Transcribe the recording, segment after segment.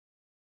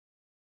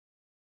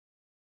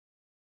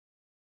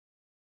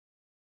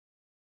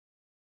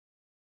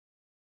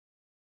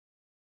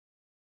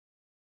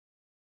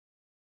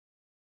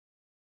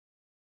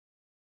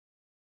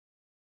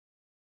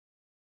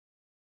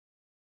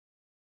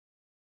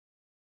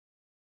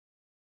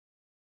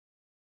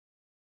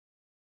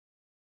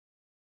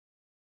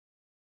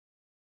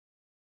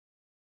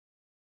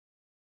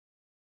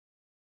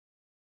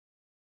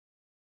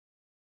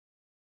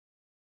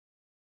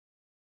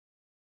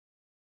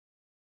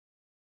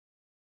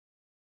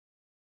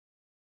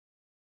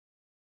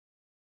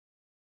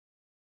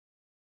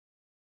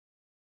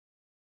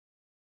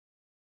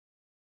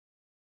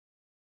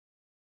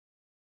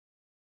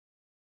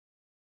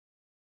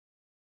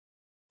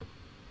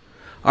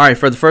All right,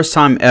 for the first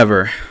time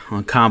ever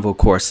on Convo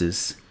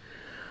Courses,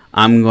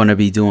 I'm going to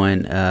be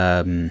doing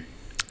a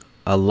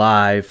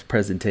live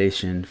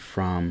presentation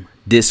from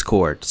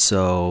Discord.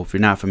 So if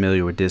you're not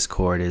familiar with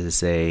Discord, it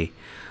is a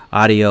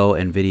audio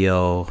and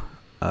video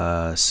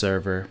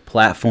server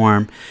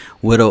platform.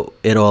 It'll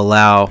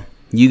allow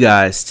you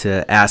guys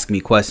to ask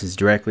me questions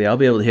directly. I'll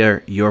be able to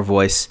hear your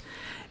voice,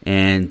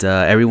 and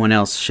everyone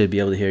else should be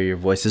able to hear your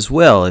voice as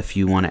well if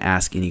you want to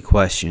ask any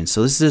questions.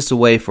 So this is just a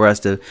way for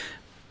us to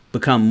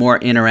become more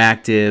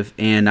interactive,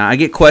 and I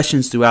get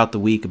questions throughout the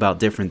week about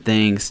different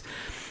things,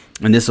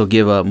 and this will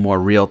give a more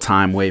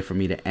real-time way for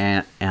me to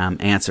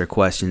answer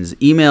questions.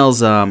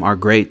 Emails are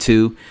great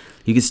too.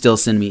 You can still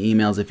send me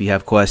emails if you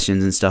have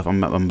questions and stuff.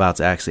 I'm about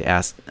to actually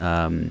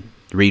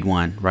read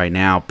one right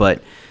now,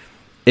 but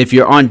if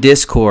you're on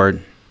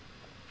Discord,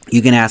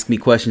 you can ask me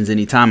questions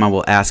anytime.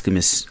 I'll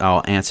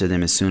answer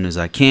them as soon as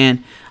I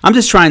can. I'm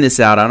just trying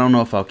this out. I don't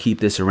know if I'll keep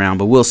this around,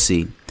 but we'll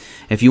see.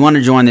 If you want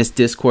to join this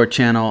Discord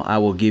channel, I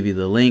will give you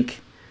the link.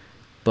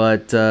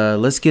 But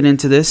let's get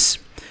into this.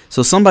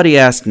 So somebody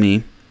asked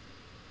me,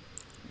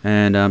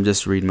 and I'm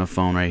just reading my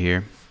phone right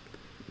here,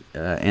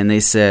 and they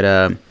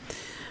said,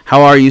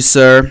 "How are you,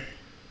 sir?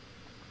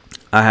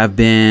 I've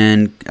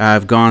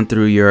gone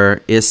through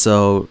your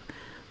ISO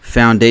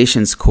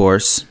Foundations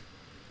course.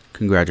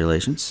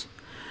 Congratulations.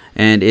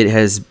 And it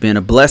has been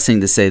a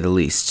blessing to say the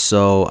least.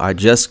 So I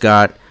just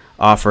got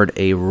offered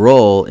a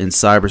role in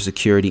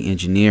cybersecurity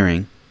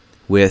engineering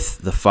with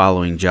the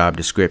following job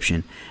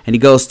description." And he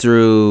goes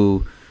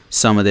through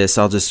some of this.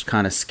 I'll just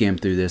kind of skim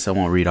through this. I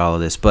won't read all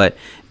of this, but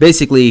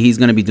basically he's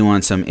going to be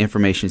doing some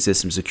information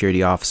system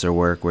security officer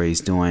work where he's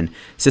doing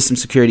system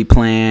security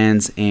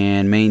plans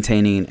and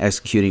maintaining and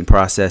executing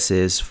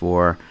processes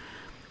for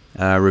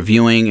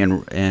reviewing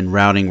and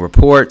routing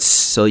reports.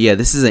 So yeah,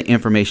 this is an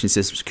information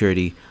system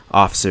security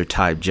officer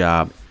type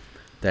job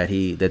that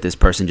this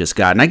person just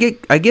got. And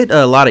I get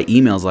a lot of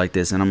emails like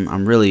this, and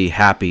I'm really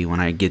happy when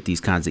I get these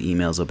kinds of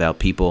emails about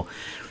people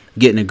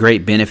getting a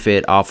great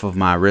benefit off of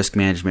my risk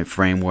management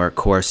framework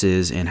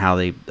courses and how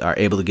they are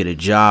able to get a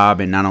job,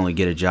 and not only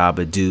get a job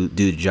but do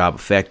the job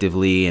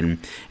effectively and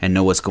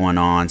know what's going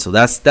on. So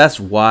that's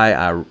why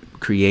I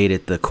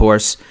created the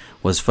course,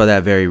 was for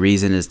that very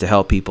reason, is to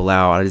help people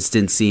out. I just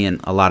didn't see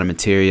a lot of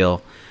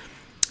material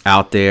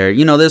out there.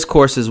 You know, there's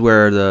courses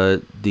where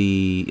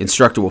the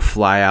instructor will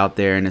fly out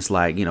there and it's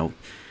like, you know,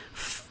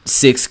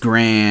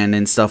 $6,000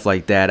 and stuff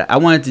like that. I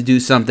wanted to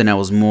do something that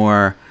was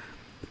more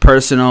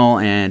personal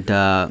and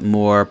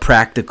more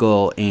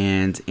practical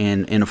and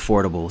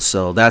affordable.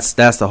 So that's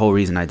the whole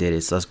reason I did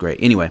it. So that's great.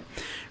 Anyway,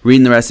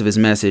 reading the rest of his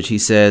message, he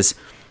says,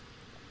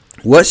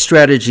 "What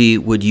strategy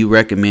would you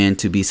recommend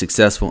to be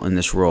successful in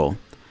this role?"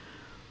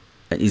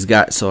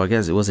 So I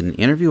guess it was an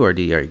interview, or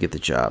did he already get the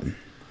job?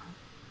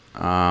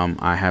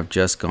 I have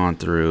just gone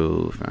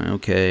through,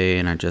 okay,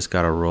 and I just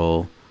got a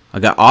role. I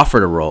got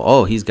offered a role.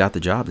 Oh, he's got the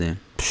job then.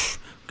 Psh,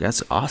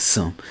 that's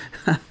awesome.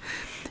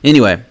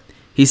 Anyway,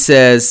 he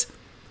says,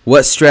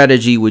 "What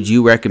strategy would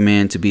you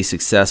recommend to be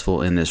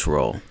successful in this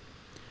role?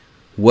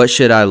 What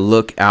should I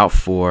look out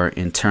for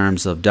in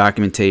terms of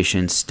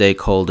documentation,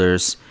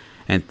 stakeholders,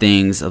 and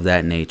things of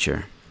that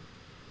nature?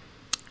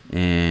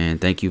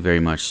 And thank you very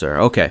much, sir."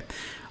 Okay.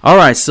 All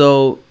right.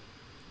 So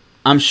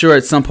I'm sure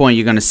at some point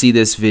you're going to see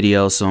this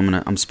video, so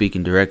I'm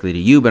speaking directly to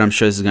you, but I'm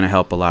sure this is going to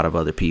help a lot of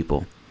other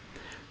people.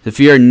 If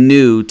you're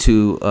new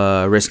to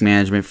risk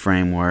management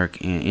framework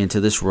and into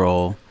this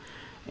role,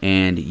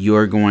 and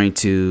you're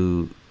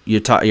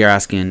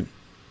asking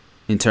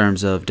in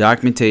terms of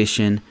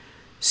documentation,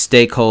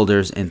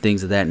 stakeholders, and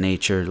things of that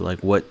nature,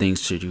 like what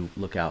things should you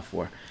look out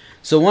for?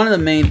 So one of the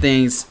main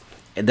things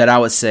that I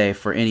would say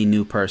for any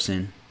new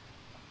person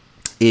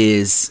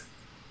is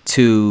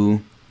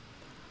to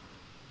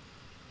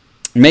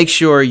make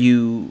sure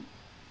you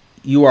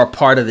are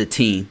part of the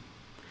team.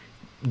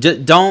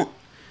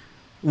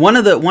 One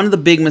of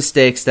the big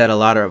mistakes that a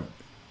lot of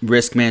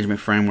risk management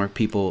framework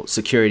people,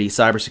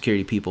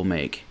 cybersecurity people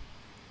make,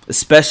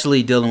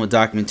 especially dealing with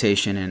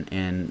documentation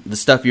and the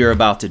stuff you're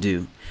about to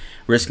do,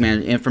 risk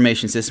management,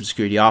 information system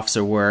security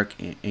officer work,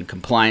 and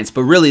compliance.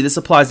 But really, this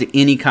applies to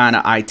any kind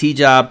of IT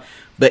job,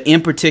 but in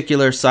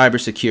particular,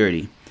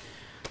 cybersecurity.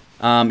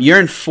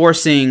 You're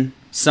enforcing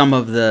some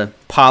of the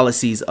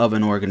policies of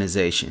an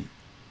organization,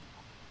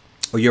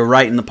 or you're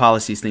writing the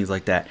policies, things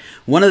like that.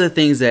 One of the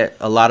things that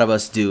a lot of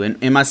us do,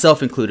 and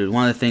myself included,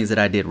 one of the things that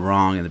I did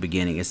wrong in the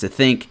beginning is to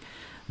think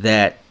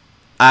that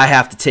I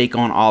have to take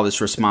on all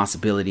this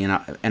responsibility,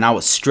 and I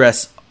would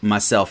stress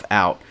myself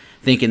out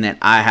thinking that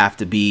I have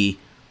to be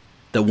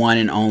the one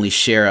and only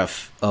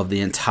sheriff of the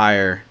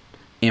entire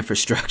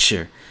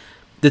infrastructure.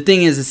 The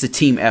thing is, it's a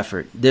team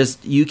effort.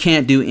 You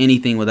can't do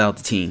anything without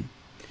the team.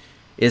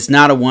 It's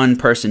not a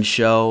one-person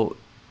show.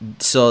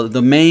 So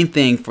the main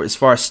thing as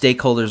far as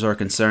stakeholders are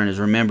concerned is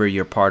remember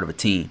you're part of a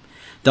team.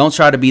 Don't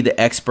try to be the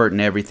expert in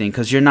everything,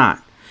 because you're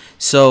not.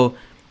 So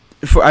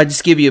I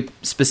just give you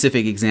a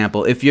specific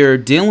example. If you're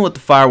dealing with the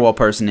firewall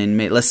person, and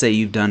let's say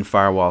you've done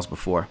firewalls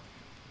before,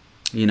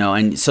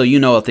 and so you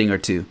know a thing or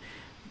two.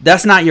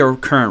 that's not your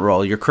current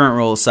role. Your current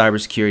role is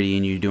cybersecurity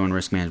and you're doing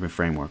risk management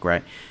framework,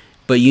 right?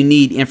 But you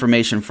need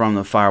information from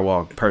the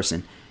firewall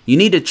person. You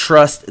need to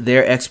trust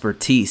their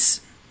expertise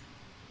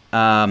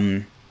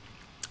and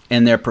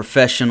their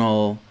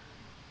professional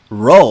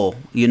role.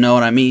 You know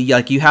what I mean?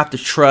 Like, you have to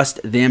trust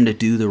them to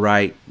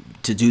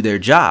do their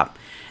job.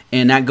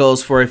 And that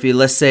goes for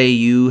let's say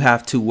you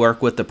have to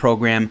work with the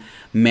program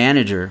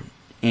manager,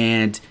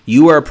 and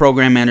you were a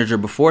program manager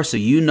before, so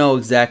you know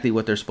exactly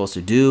what they're supposed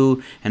to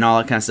do and all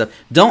that kind of stuff.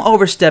 Don't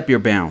overstep your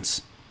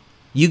bounds.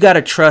 You got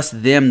to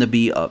trust them to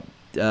be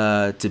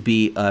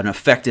an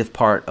effective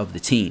part of the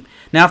team.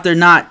 Now, if they're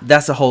not,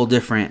 that's a whole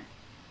different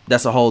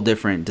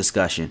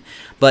discussion.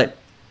 But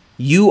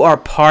you are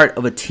part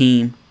of a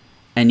team,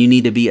 and you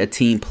need to be a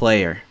team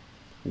player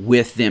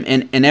with them.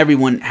 And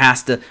everyone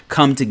has to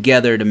come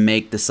together to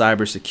make the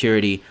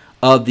cybersecurity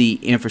of the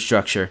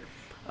infrastructure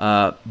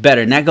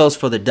better. And that goes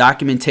for the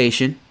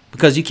documentation,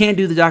 because you can't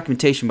do the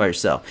documentation by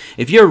yourself.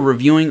 If you're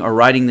reviewing or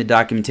writing the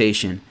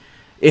documentation,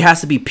 it has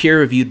to be peer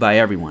reviewed by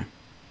everyone.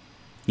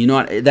 You know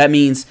what that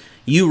means?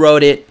 You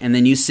wrote it and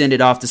then you send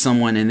it off to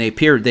someone, and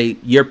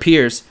your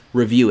peers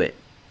review it.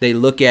 They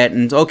look at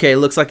and, okay, it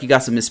looks like you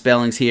got some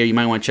misspellings here. You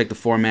might want to check the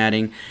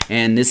formatting,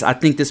 and I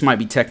think this might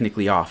be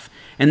technically off.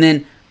 And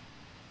then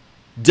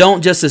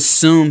don't just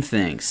assume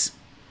things.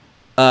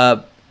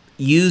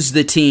 Use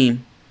the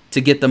team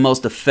to get the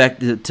most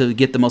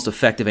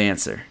effective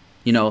answer.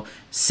 You know,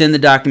 send the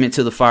document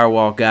to the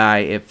firewall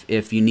guy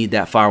if you need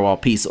that firewall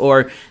piece,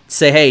 or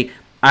say, hey,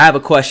 I have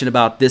a question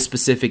about this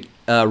specific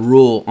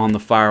rule on the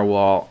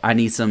firewall. I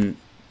need some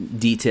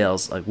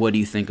details. Like, what do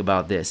you think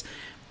about this?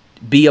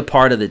 Be a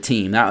part of the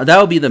team. That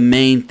would be the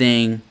main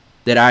thing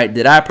that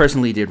I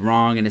personally did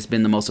wrong, and it's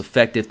been the most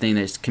effective thing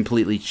that's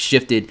completely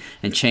shifted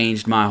and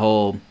changed my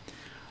whole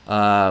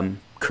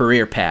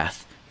career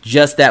path.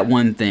 Just that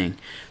one thing.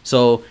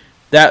 So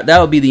that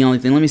would be the only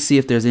thing. Let me see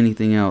if there's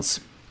anything else.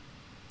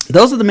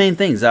 Those are the main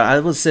things. I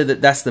would say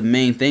that's the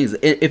main things.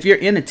 If you're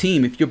in a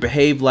team, if you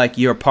behave like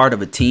you're a part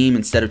of a team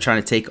instead of trying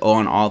to take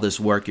on all this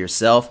work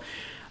yourself,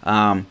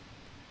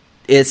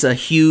 it's a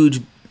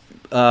huge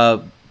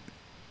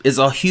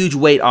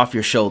weight off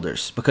your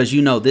shoulders, because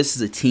you know this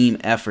is a team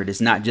effort. It's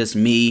not just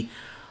me.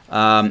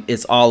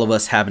 It's all of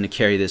us having to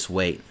carry this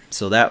weight.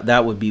 So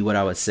that would be what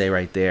I would say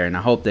right there. And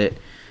I hope that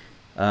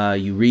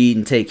you read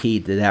and take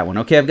heed to that one.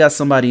 Okay, I've got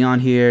somebody on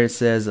here. It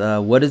says,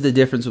 what is the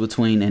difference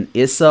between an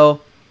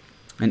ISO,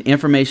 an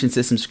information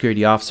system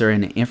security officer,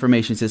 and an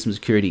information system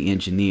security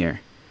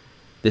engineer?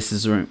 This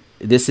is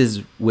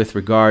with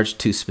regards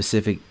to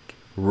specific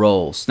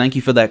roles. Thank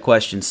you for that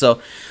question.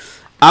 So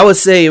I would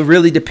say it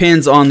really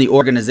depends on the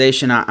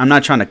organization. I'm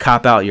not trying to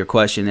cop out your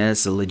question.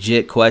 It's a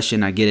legit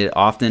question. I get it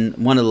often.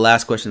 One of the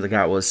last questions I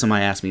got was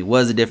somebody asked me,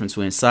 what is the difference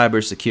between a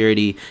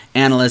cybersecurity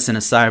analyst and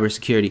a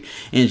cybersecurity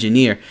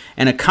engineer?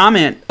 And a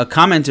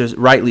commenter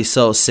rightly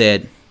so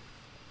said,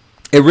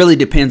 it really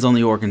depends on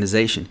the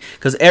organization,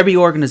 because every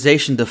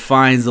organization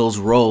defines those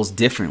roles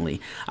differently.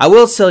 I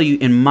will tell you,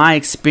 in my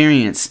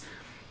experience,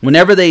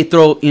 whenever they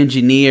throw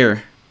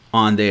engineer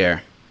on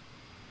there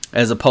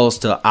as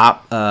opposed to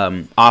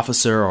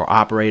officer or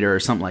operator or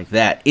something like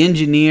that,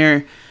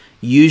 engineer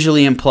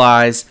usually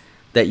implies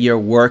that you're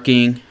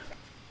working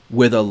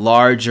with a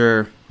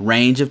larger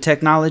range of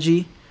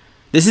technology.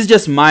 This is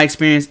just my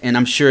experience, and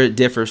I'm sure it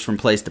differs from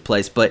place to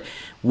place. But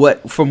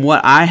from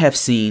what I have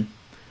seen,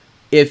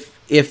 if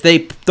they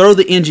throw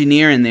the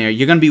engineer in there,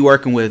 you're going to be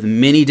working with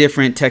many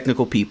different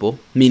technical people,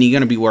 meaning you're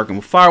going to be working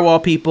with firewall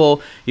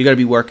people, you're going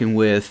to be working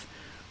with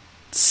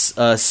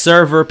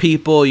server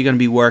people, you're going to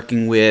be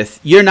working with,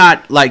 you're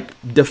not like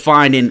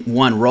defined in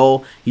one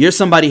role. You're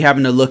somebody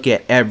having to look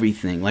at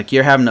everything. Like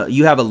you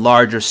have a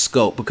larger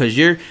scope, because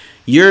you're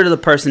the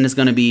person that's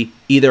going to be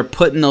either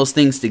putting those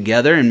things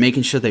together and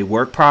making sure they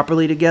work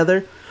properly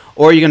together,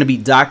 or you're going to be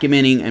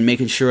documenting and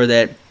making sure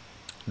that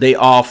they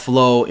all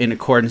flow in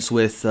accordance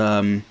with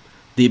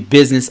the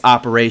business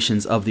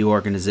operations of the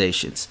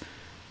organizations.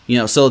 You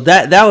know, so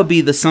that would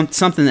be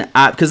something that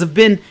because I've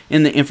been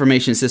in the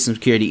information system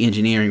security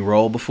engineering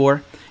role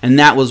before, and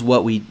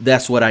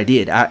that's what I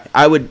did.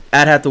 I'd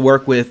have to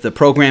work with the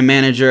program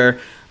manager,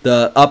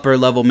 the upper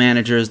level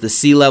managers, the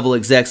C-level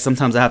execs.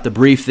 Sometimes I have to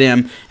brief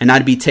them, and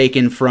I'd be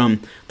taken from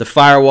the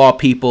firewall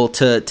people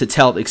to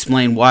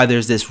explain why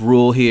there's this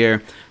rule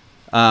here,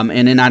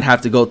 and then I'd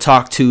have to go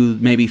talk to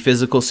maybe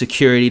physical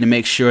security to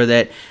make sure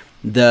that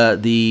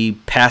the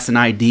pass and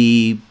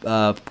ID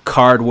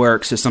card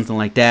works or something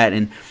like that.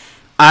 And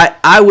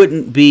I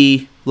wouldn't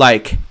be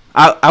like,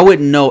 I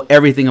wouldn't know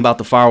everything about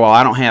the firewall.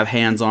 I don't have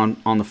hands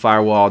on the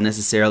firewall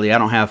necessarily.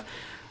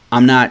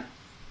 I'm not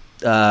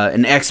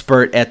an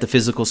expert at the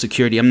physical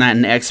security. I'm not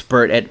an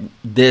expert at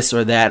this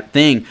or that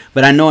thing,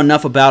 but I know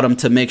enough about them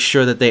to make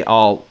sure that they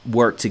all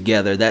work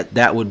together.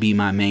 That would be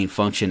my main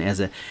function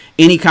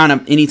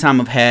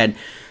anytime I've had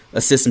a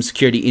system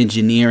security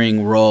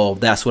engineering role.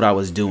 That's what I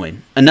was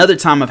doing. Another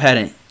time I've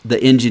had the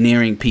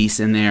engineering piece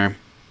in there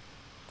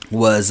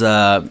was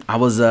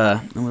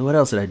what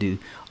else did I do?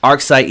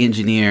 ArcSight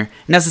engineer,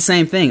 and that's the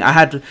same thing.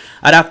 I'd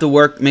have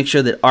to make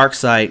sure that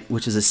ArcSight,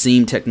 which is a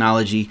SIEM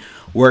technology,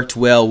 worked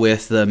well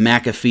with the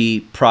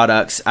McAfee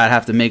products. I'd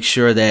have to make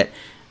sure that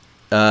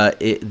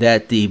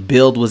that the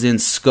build was in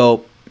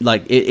scope,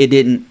 like it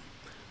didn't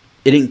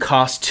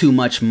cost too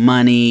much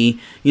money,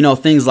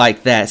 things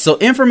like that. So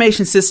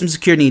information system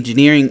security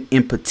engineering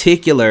in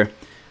particular,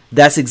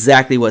 that's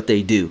exactly what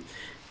they do.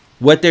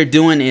 What they're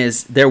doing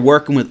is they're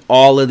working with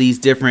all of these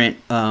different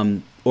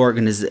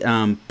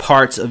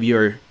parts of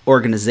your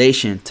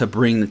organization to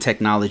bring the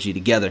technology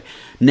together.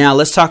 Now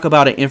let's talk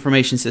about an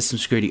information system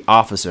security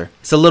officer.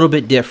 It's a little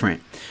bit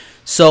different.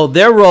 So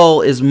their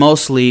role is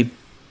mostly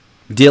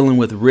dealing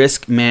with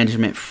risk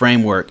management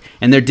framework,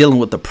 and they're dealing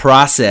with the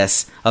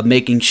process of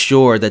making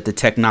sure that the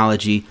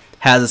technology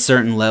has a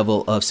certain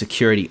level of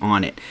security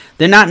on it.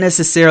 They're not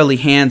necessarily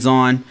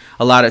hands-on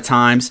a lot of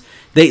times.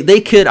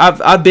 They could.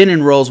 I've been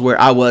in roles where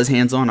I was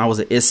hands-on. I was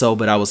an ISO,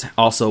 but I was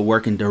also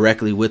working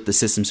directly with the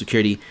system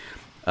security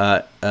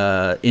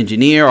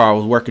engineer, or I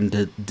was working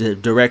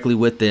directly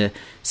with the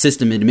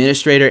system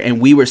administrator,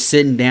 and we were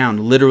sitting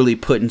down literally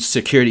putting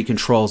security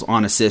controls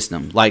on a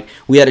system. Like,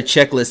 we had a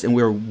checklist and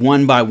we were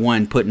one by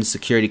one putting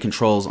security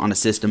controls on a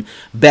system,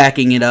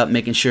 backing it up,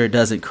 making sure it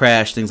doesn't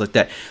crash, things like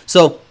that.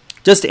 So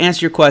just to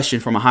answer your question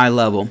from a high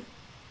level,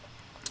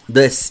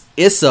 this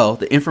ISO,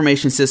 the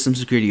Information System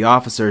Security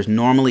Officer, is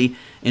normally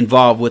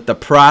involved with the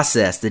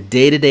process, the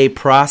day-to-day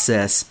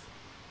process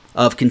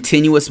of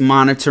continuous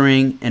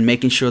monitoring and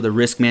making sure the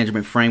risk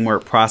management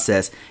framework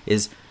process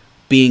is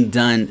being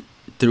done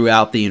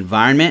throughout the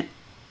environment.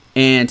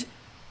 And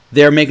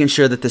they're making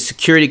sure that the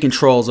security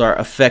controls are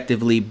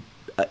effectively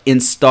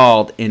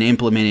installed and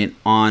implemented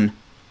on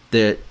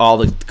all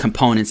the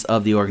components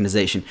of the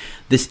organization.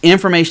 This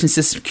information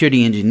system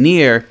security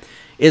engineer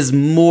is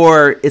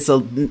more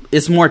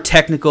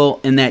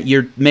technical in that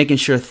you're making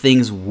sure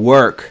things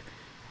work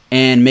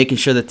and making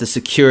sure that the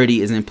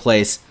security is in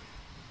place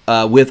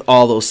with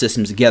all those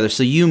systems together.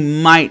 So you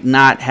might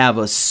not have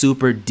a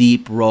super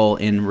deep role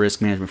in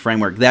risk management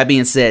framework. That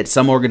being said,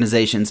 some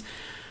organizations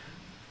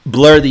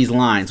blur these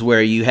lines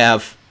where you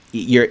have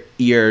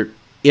your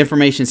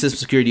information system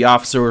security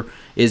officer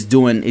is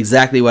doing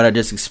exactly what I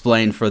just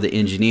explained for the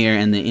engineer,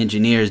 and the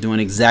engineer is doing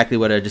exactly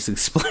what I just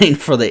explained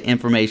for the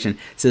information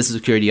system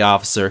security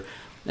officer.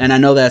 And I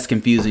know that's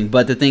confusing,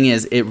 but the thing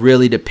is, it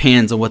really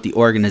depends on what the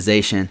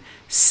organization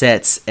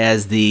sets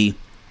as their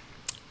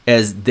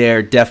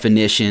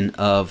definition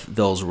of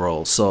those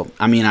roles. So,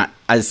 I mean,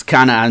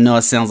 I know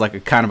it sounds like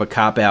a kind of a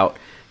cop-out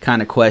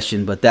kind of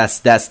question, but that's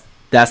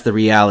the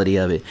reality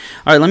of it.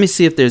 All right, let me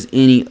see if there's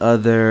any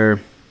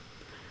other.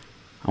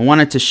 I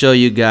wanted to show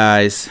you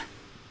guys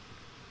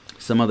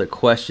some other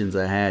questions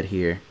I had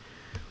here.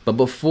 But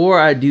before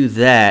I do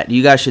that,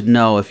 you guys should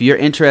know, if you're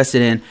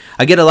interested in,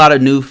 I get a lot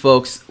of new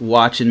folks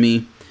watching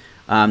me.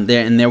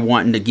 They're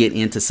wanting to get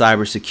into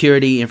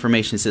cybersecurity,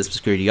 information system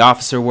security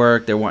officer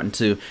work. They're wanting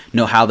to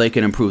know how they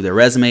can improve their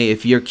resume.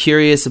 If you're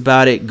curious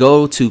about it,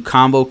 go to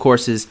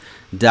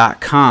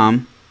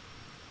convocourses.com.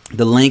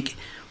 The link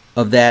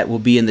of that will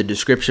be in the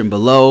description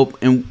below.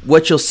 And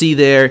what you'll see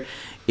there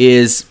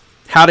is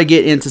how to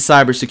get into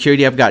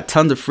cybersecurity. I've got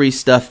tons of free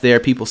stuff there.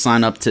 People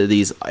sign up to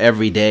these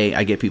every day.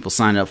 I get people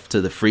sign up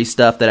to the free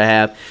stuff that I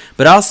have.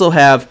 But I also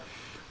have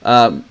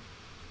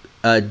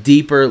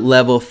deeper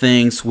level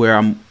things where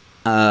I'm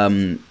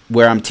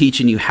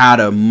teaching you how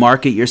to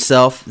market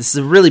yourself. This is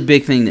a really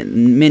big thing that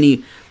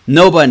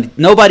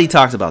nobody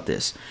talks about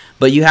this,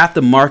 but you have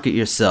to market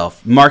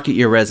yourself, market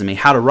your resume.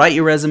 How to write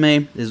your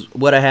resume is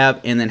what I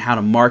have, and then how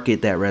to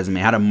market that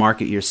resume, how to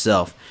market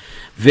yourself.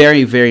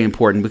 Very, very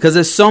important, because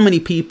there's so many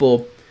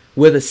people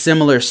with a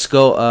similar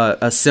skill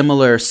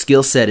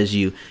set as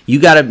you. You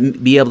got to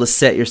be able to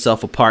set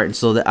yourself apart, and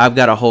so I've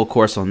got a whole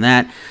course on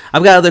that.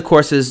 I've got other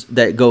courses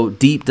that go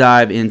deep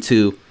dive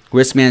into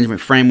risk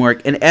management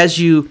framework, and as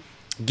you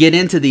get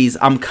into these,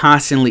 I'm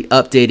constantly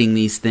updating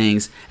these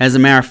things. As a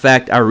matter of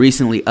fact, I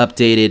recently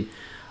updated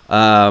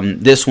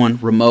this one,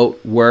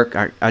 remote work.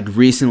 I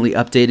recently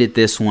updated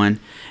this one,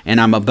 and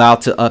I'm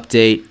about to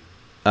update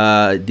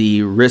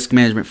the risk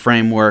management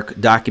framework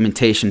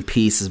documentation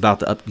piece is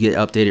about to get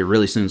updated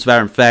really soon. As a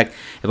matter of fact,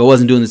 if I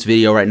wasn't doing this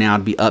video right now,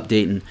 I'd be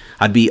uploading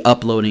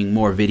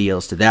more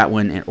videos to that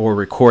one, or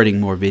recording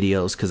more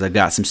videos, because I've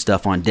got some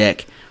stuff on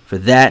deck for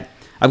that.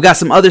 I've got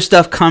some other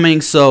stuff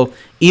coming, so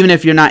even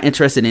if you're not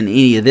interested in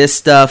any of this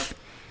stuff,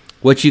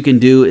 what you can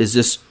do is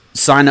just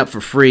sign up for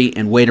free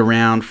and wait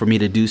around for me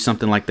to do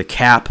something like the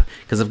CAP,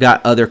 because I've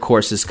got other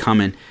courses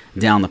coming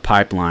down the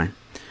pipeline.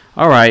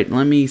 All right,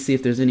 let me see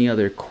if there's any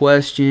other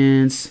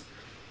questions.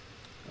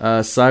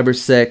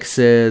 Cybersec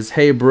says,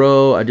 hey,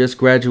 bro, I just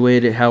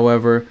graduated.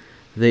 However,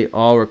 they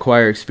all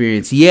require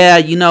experience. Yeah,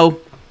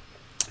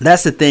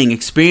 that's the thing.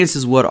 Experience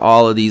is what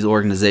all of these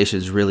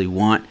organizations really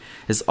want.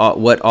 It's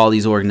what all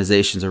these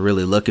organizations are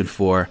really looking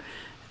for.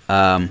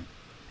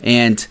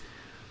 And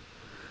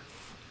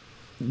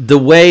the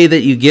way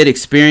that you get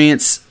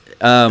experience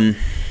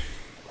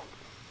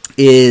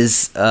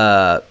is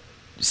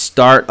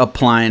start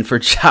applying for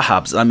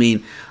jobs. I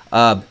mean,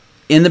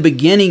 In the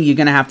beginning, you're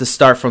going to have to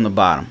start from the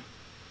bottom.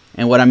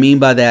 And what I mean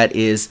by that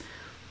is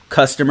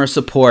customer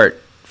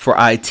support for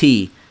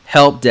IT,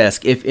 help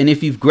desk.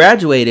 If you've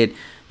graduated,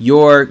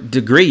 your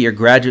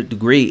graduate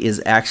degree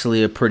is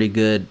actually a pretty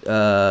good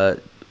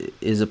thing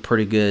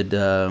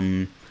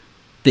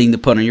to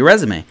put on your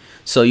resume.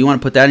 So you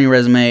want to put that on your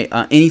resume.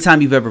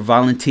 Anytime you've ever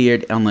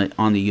volunteered on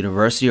the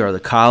university or the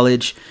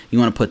college, you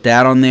want to put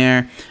that on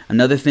there.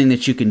 Another thing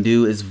that you can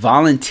do is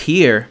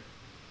volunteer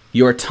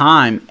your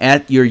time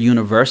at your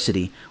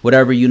university,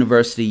 whatever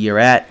university you're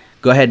at.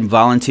 Go ahead and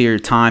volunteer your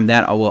time.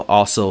 That will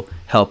also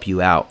help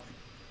you out.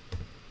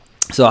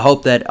 So I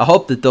hope that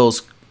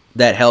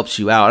that helps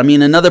you out. I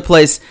mean, another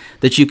place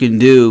that you can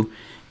do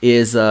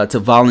is to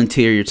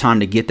volunteer your time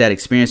to get that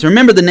experience.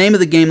 Remember, the name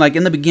of the game, like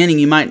in the beginning,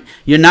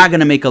 you're not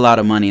going to make a lot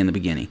of money in the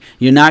beginning.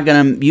 You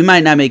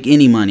might not make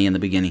any money in the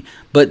beginning.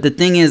 But the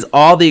thing is,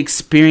 all the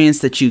experience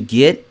that you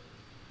get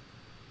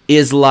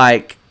is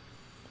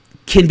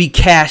can be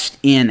cashed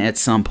in at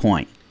some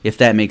point, if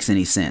that makes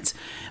any sense.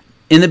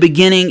 In the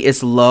beginning,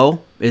 it's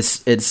low.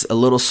 It's a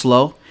little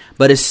slow.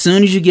 But as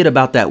soon as you get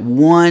about that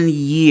 1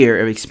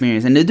 year of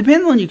experience, and it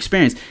depends on your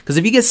experience, because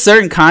if you get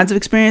certain kinds of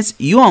experience,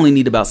 you only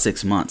need about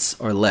 6 months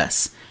or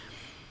less.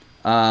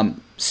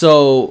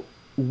 So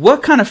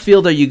what kind of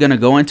field are you going to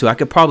go into? I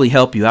could probably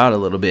help you out a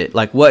little bit.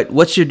 Like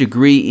what's your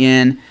degree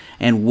in,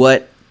 and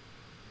what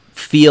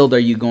field are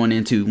you going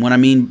into? What I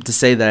mean to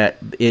say that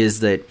is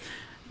that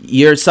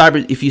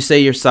if you say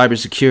you're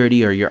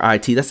cybersecurity or your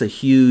IT, that's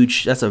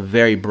a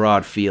very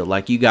broad field.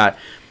 Like you've got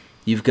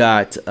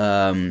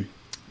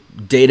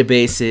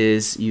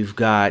databases, you've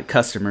got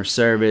customer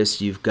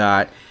service, you've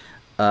got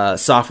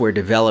software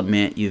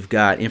development, you've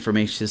got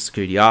information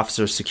security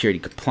officer, security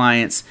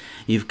compliance,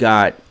 you've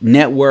got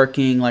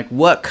networking. Like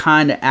what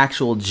kind of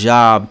actual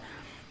job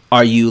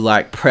are you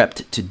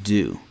prepped to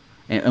do?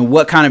 And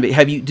what kind of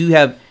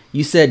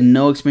you said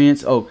no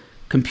experience? Oh,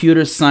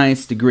 computer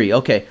science degree.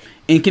 Okay.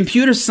 In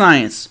computer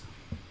science,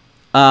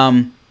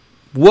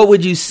 what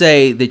would you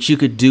say that you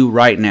could do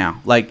right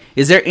now? Like,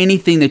 is there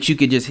anything that you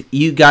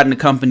got in a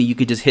company, you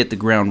could just hit the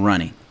ground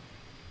running?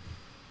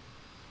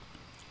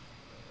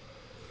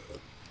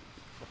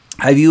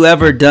 Do you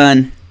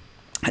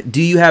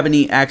have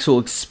any actual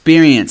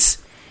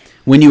experience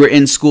when you were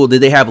in school?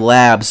 Did they have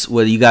labs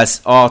where you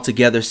guys all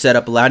together set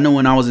up a lab? I know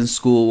when I was in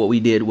school, what we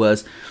did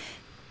was,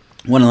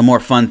 one of the more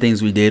fun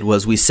things we did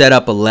was we set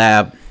up a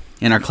lab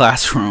in our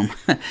classroom.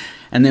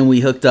 And then we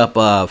hooked up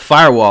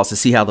firewalls to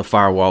see how the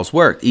firewalls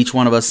worked. Each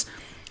one of us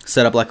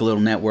set up like a little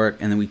network,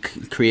 and then we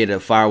created a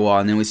firewall,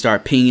 and then we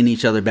started pinging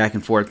each other back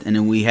and forth. And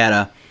then we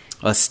had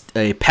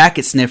a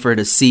packet sniffer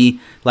to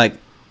see like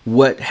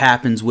what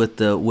happens with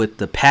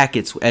the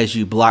packets as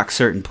you block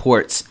certain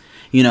ports,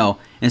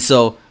 And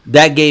so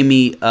that gave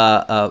me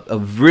a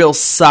real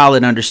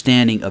solid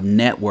understanding of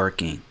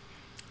networking,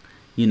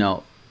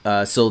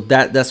 So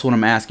that's what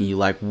I'm asking you.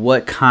 Like,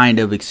 what kind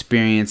of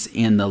experience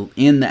in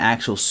the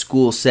actual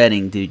school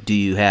setting do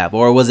you have,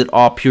 or was it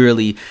all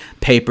purely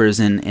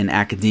papers and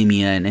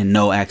academia and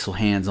no actual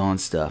hands-on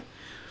stuff?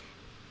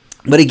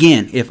 But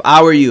again, if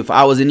I were you, if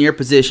I was in your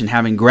position,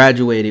 having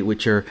graduated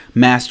with your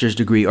master's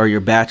degree or your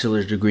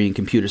bachelor's degree in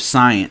computer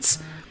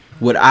science,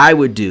 what I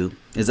would do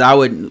is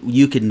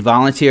you can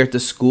volunteer at the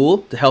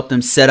school to help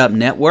them set up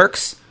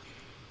networks.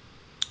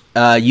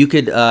 You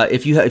could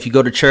if you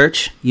go to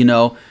church,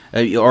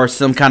 or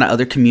some kind of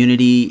other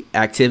community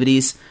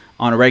activities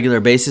on a regular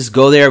basis,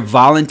 go there,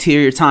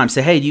 volunteer your time.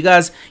 Say, hey, do you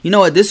guys,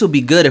 this would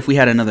be good if we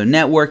had another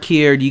network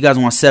here. Do you guys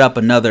want to set up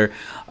another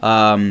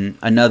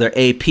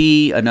AP,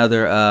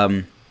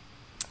 another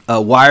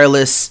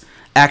wireless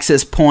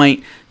access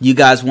point? You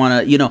guys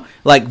want to,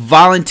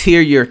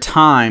 volunteer your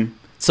time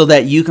so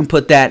that you can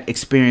put that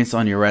experience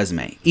on your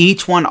resume.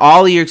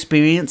 All of your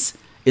experience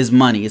is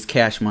money, is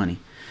cash money.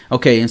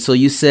 Okay, and so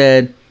you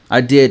said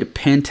I did a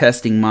pen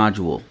testing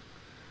module.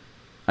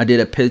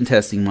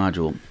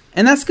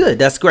 And that's good.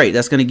 That's great.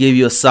 That's going to give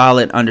you a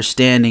solid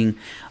understanding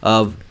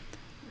of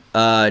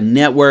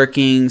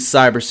networking,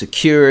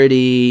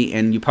 cybersecurity,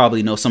 and you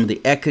probably know some of the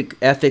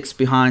ethics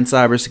behind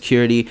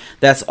cybersecurity.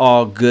 That's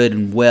all good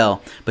and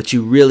well, but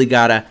you really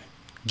got to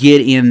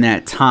get in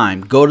that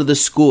time. Go to the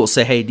school.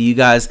 Say, hey, do you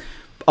guys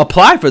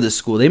apply for the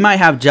school? They might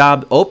have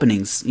job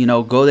openings.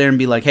 Go there and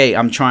be like, hey,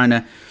 I'm trying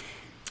to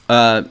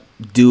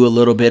do a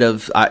little bit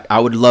of,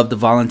 I would love to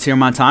volunteer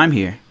my time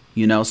here,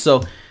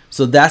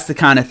 so that's the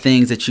kind of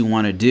things that you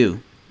want to do.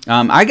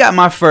 I got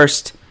my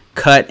first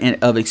cut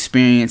of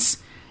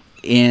experience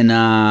in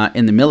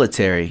the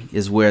military,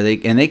 is where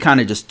they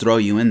kind of just throw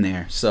you in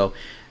there. So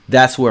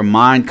that's where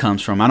mine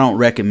comes from. I don't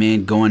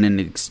recommend going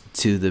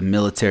into the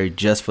military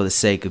just for the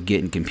sake of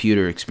getting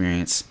computer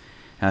experience.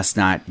 That's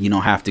not, you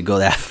don't have to go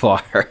that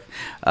far.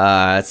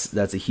 That's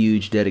a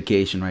huge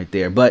dedication right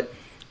there. But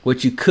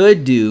what you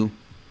could do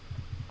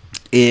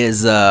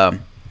is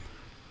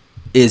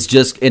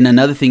just, and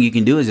another thing you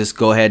can do is just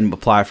go ahead and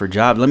apply for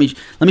jobs. Let me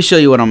show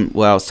you what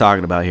I was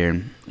talking about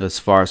here as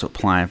far as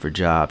applying for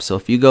jobs. So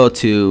if you go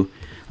to,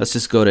 let's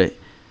just go to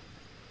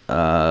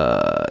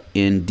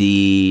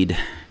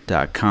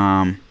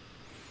Indeed.com.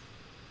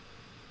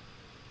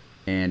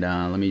 And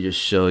let me just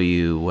show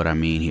you what I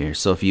mean here.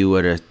 So if you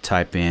were to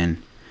type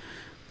in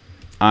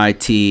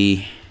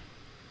IT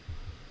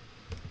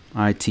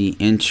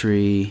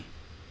entry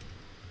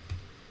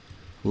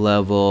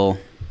level,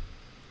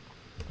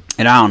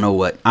 and I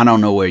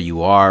don't know where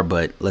you are,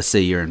 but let's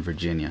say you're in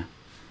Virginia,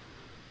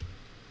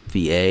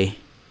 VA.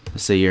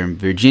 Let's say you're in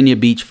Virginia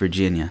Beach,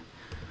 Virginia.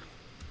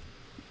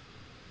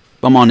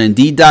 I'm on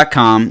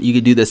Indeed.com. You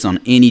could do this on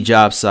any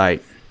job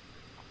site.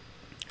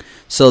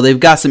 So they've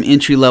got some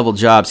entry-level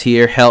jobs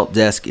here. Help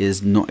desk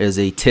is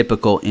a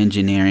typical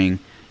engineering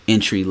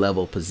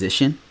entry-level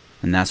position,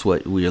 and that's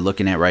what we're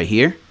looking at right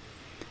here.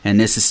 And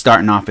this is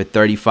starting off at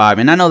 35.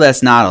 And I know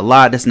that's not a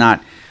lot. That's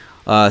not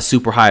a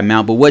super high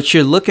amount. But what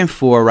you're looking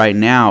for right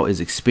now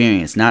is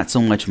experience, not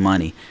so much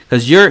money.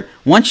 Because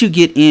once you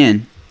get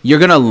in, you're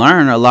going to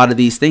learn a lot of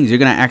these things. You're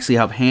going to actually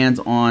have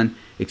hands-on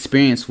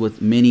experience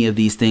with many of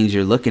these things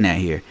you're looking at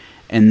here.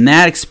 And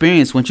that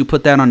experience, once you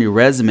put that on your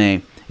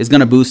resume, is going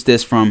to boost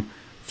this from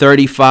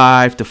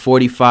 35 to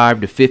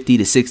 45 to 50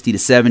 to 60 to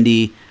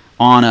 70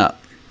 on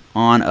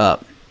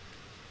up.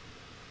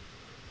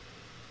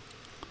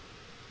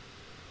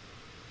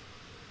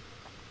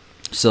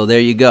 So there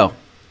you go.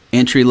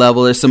 Entry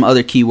level. There's some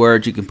other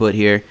keywords you can put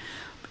here.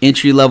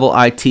 Entry level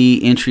IT,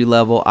 entry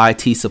level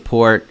IT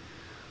support,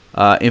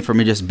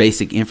 just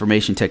basic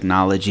information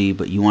technology,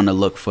 but you want to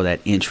look for that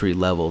entry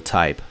level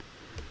type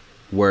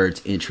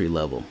words. Entry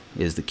level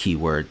is the key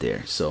word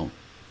there. So,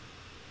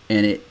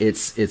 and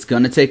it's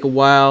going to take a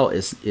while.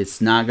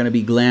 It's not going to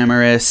be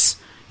glamorous,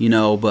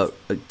 but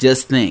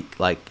just think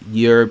like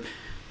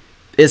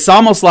it's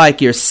almost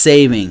like you're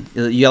saving.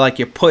 You're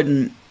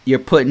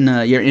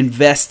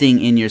investing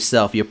in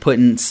yourself. You're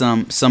putting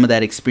some of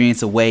that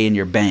experience away in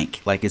your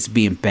bank, like it's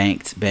being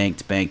banked.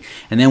 And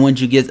then once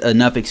you get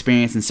enough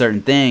experience in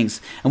certain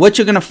things, and what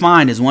you're going to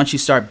find is once you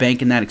start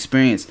banking that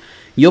experience,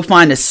 you'll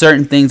find that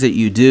certain things that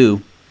you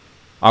do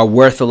are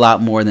worth a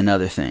lot more than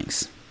other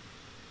things.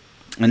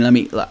 And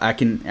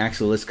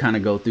let's kind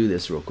of go through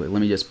this real quick.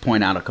 Let me just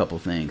point out a couple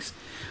things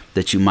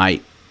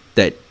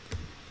that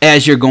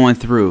as you're going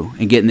through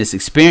and getting this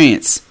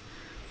experience,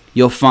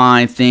 you'll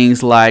find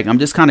things like, I'm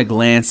just kind of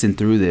glancing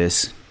through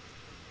this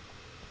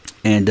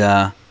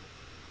and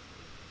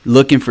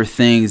looking for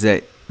things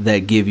that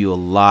give you a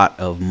lot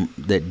of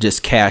that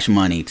just cash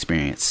money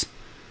experience.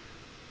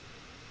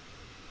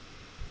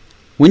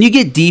 When you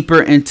get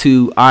deeper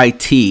into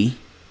IT,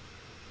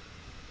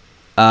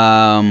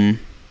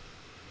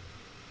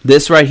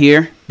 this right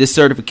here, this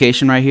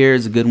certification right here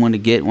is a good one to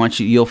get.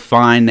 You'll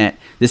find that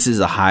this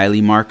is a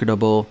highly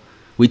marketable.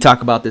 We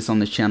talk about this on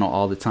this channel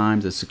all the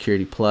time, the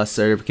Security Plus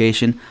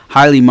certification,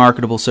 highly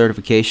marketable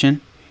certification.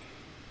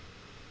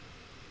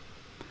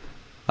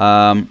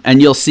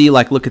 And you'll see,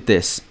 look at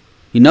this.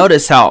 You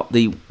notice how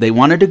they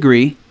want a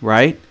degree,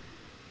 right?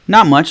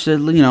 Not much,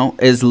 as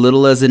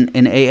little as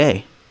an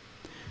AA.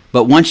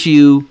 But once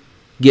you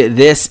get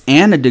this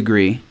and a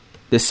degree,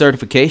 this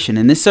certification,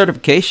 and this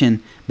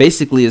certification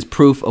basically is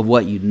proof of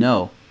what you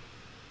know.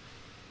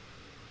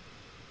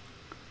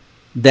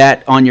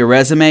 That on your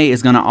resume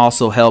is going to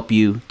also help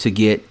you to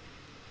get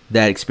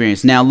that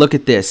experience. Now look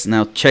at this.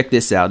 Now check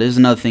this out. There's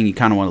another thing you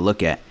kind of want to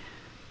look at.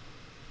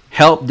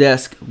 Help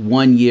desk,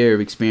 1 year of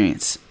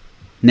experience.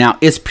 Now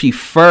it's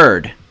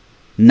preferred,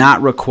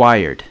 not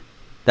required.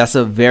 That's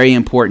a very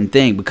important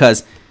thing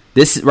because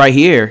this right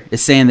here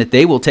is saying that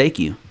they will take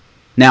you.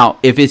 Now,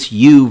 if it's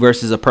you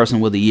versus a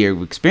person with a year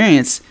of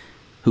experience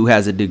who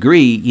has a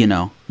degree,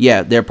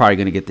 they're probably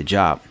going to get the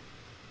job.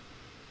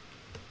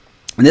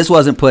 And this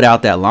wasn't put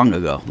out that long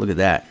ago. Look at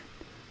that.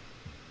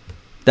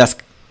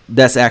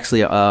 That's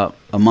actually a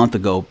month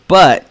ago.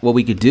 But what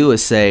we could do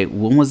is say,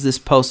 when was this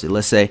posted?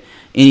 Let's say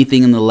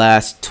anything in the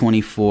last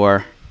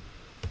 24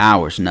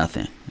 hours.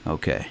 Nothing.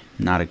 Okay,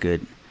 not a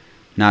good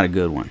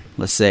one.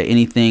 Let's say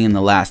anything in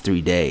the last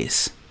 3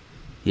 days.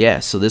 Yeah,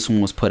 so this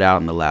one was put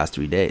out in the last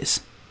 3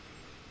 days.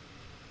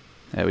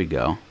 There we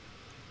go.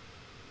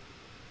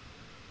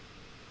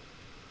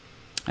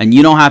 And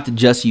you don't have to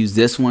just use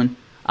this one.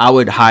 I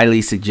would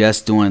highly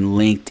suggest doing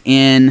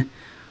LinkedIn.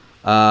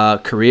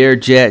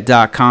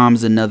 CareerJet.com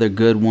is another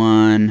good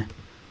one.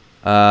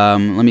 Let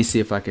me see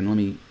if I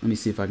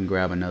can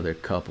grab another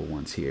couple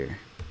ones here.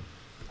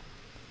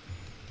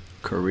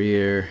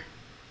 CareerJet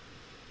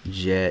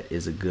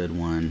is a good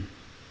one.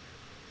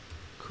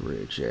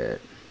 CareerJet.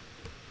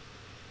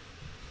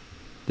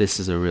 This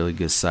is a really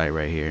good site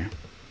right here.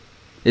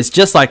 It's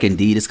just like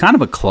Indeed. It's kind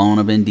of a clone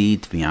of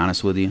Indeed, to be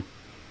honest with you.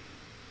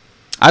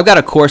 I've got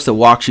a course that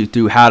walks you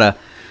through how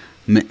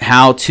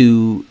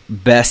to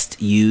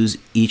best use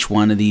each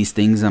one of these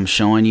things I'm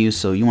showing you.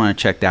 So you want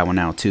to check that one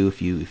out too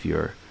if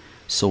you're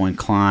so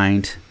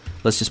inclined.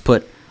 Let's just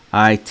put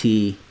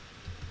IT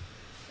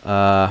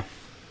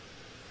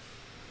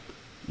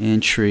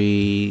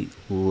entry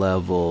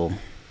level.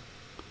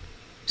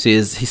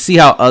 See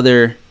how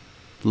other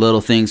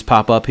little things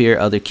pop up here,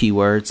 other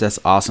keywords? That's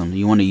awesome.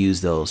 You want to use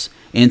those.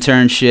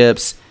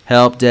 Internships,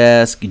 help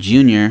desk,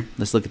 junior.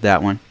 Let's look at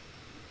that one.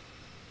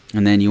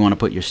 And then you want to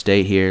put your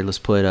state here. Let's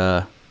put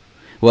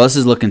Well, this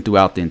is looking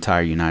throughout the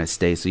entire United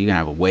States, so you're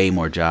gonna have way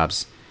more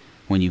jobs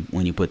when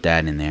you put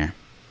that in there.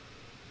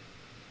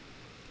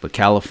 But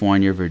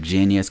California,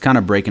 Virginia, it's kind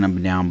of breaking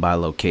them down by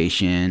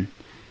location.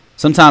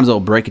 Sometimes they'll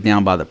break it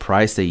down by the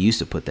price. They used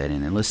to put that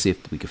in there. Let's see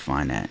if we can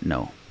find that.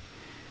 No.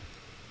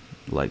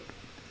 Like,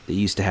 they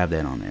used to have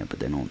that on there, but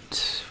they don't,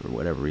 for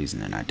whatever reason,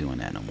 they're not doing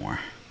that no more.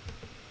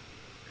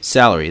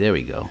 Salary, there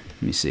we go.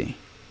 Let me see.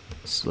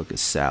 Let's look at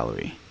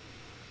salary.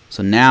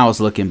 So now it's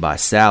looking by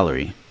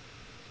salary.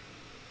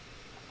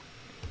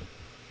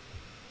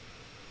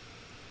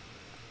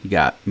 You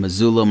got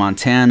Missoula,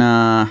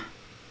 Montana.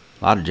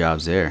 A lot of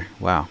jobs there.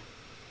 Wow.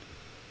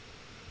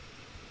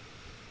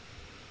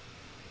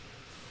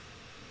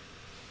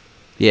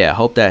 Yeah, I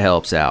hope that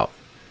helps out.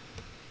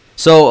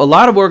 So a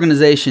lot of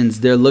organizations,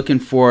 they're looking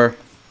for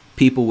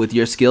people with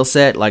your skill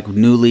set, like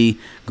newly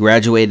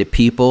graduated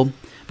people,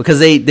 because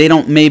they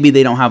don't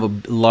have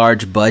a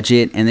large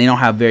budget and they don't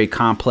have very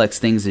complex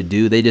things to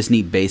do. They just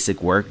need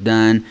basic work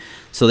done.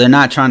 So they're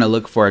not trying to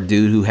look for a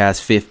dude who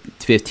has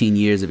 15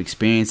 years of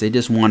experience. They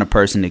just want a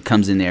person that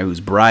comes in there who's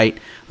bright,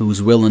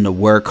 who's willing to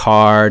work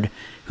hard,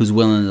 who's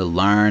willing to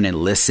learn and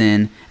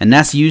listen. And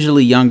that's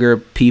usually younger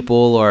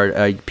people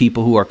or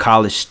people who are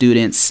college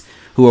students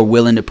who are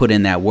willing to put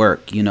in that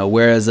work. You know,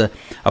 whereas a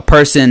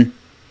person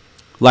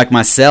like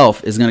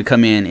myself is going to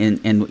come in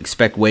and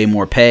expect way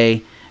more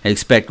pay,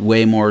 expect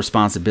way more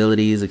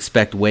responsibilities,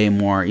 expect way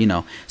more, you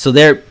know.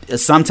 So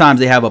sometimes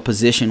they have a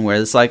position where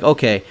it's like,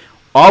 okay,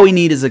 all we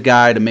need is a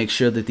guy to make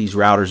sure that these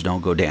routers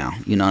don't go down.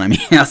 You know what I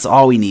mean? That's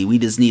all we need. We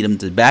just need him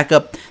to back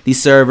up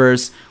these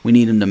servers. We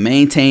need him to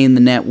maintain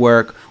the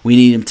network. We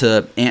need him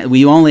to.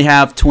 We only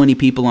have 20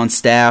 people on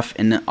staff,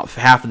 and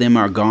half of them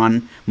are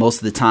gone most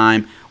of the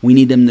time. We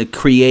need them to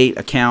create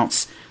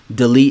accounts,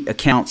 delete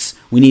accounts.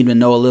 We need them to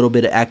know a little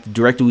bit of Active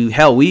Directory.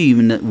 Hell, we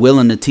even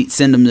willing to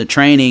send them to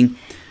training,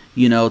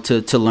 you know,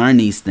 to learn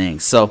these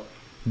things. So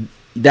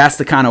that's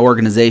the kind of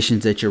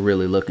organizations that you're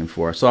really looking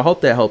for. So I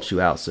hope that helps you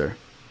out, sir.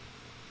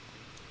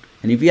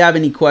 And if you have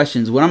any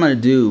questions, what I'm going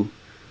to do,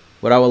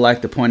 what I would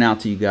like to point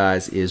out to you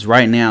guys is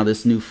right now,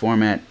 this new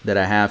format that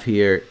I have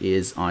here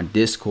is on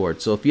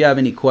Discord. So if you have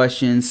any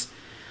questions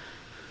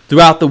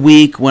throughout the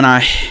week when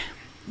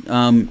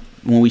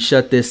we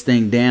shut this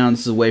thing down, this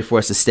is a way for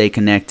us to stay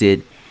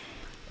connected.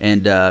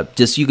 And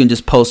you can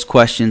just post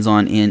questions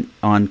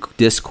on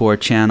Discord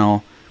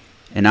channel,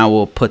 and I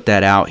will put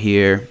that out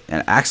here.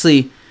 And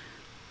actually,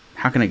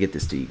 how can I get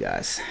this to you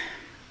guys?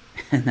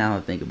 Now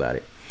I think about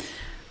it.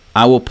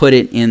 I will put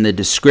it in the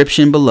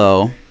description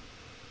below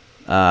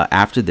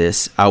after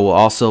this. I will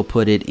also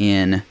put it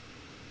in.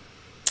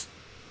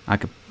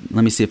 Let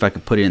me see if I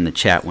can put it in the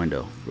chat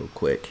window real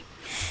quick.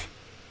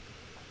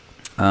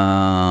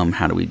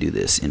 How do we do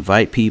this?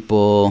 Invite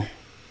people.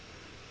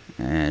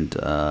 And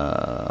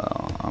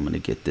I'm going to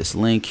get this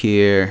link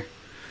here.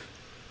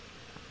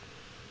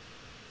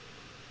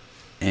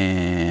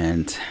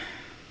 And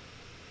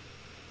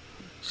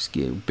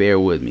just bear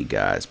with me,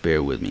 guys.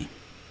 Bear with me.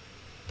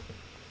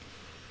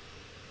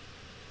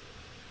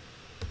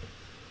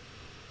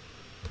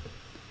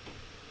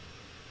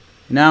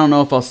 And I don't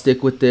know if I'll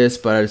stick with this,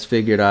 but I just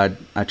figured I'd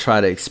try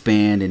to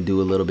expand and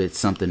do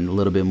something a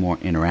little bit more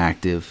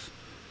interactive.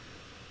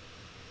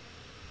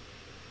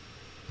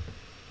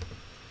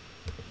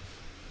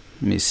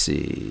 Let me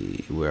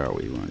see. Where are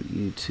we on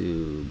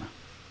YouTube?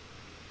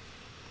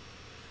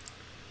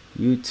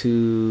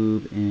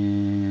 YouTube,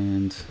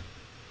 and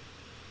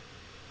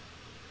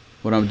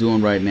what I'm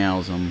doing right now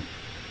is and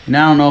I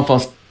don't know if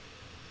I'll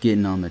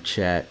getting on the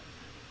chat.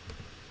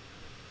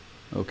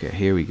 Okay,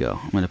 here we go.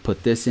 I'm going to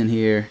put this in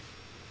here.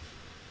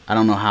 I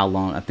don't know how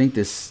long. I think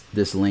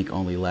this link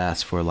only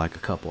lasts for like a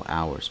couple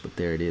hours, but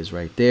there it is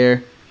right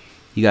there.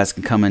 You guys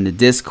can come into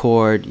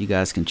Discord. You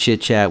guys can chit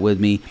chat with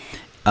me.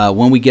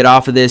 When we get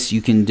off of this, you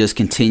can just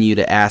continue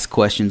to ask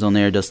questions on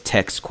there, just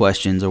text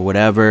questions or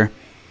whatever.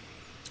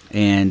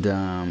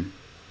 And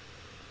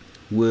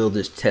we'll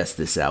just test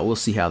this out. We'll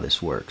see how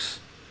this works.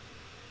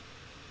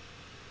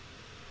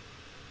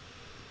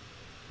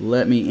 In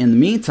the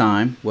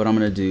meantime, what I'm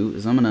going to do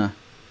is I'm going to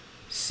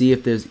see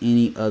if there's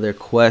any other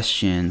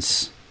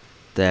questions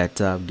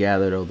that I've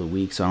gathered over the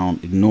week so I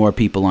don't ignore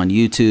people on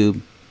YouTube.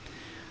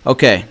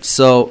 Okay,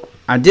 so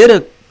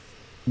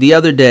the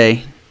other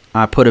day,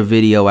 I put a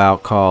video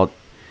out called,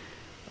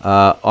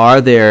 are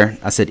there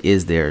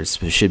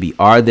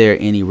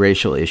any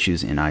racial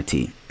issues in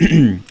IT?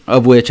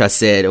 Of which I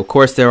said, of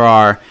course there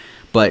are,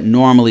 but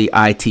normally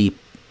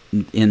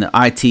in the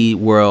IT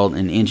world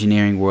and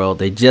engineering world,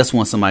 they just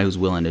want somebody who's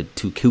willing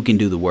who can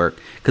do the work,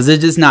 because there's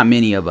just not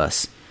many of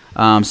us.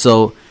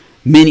 So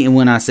many,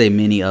 when I say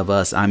many of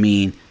us, I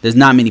mean there's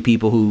not many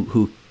people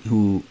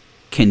who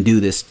can do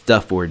this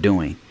stuff we're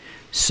doing,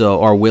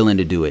 so are willing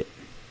to do it.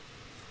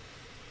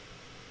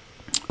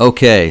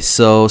 Okay,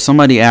 so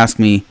somebody asked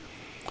me.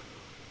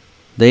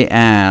 They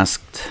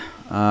asked,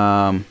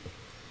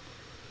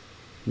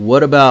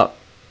 what about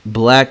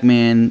black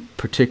men?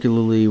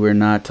 Particularly, we're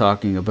not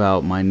talking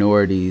about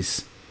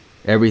minorities.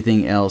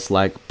 Everything else,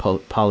 like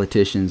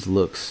politicians,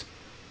 looks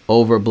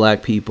over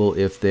black people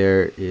if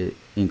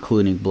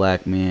including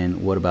black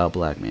men. What about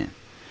black men?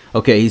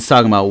 Okay, he's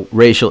talking about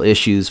racial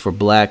issues for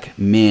black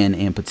men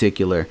in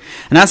particular.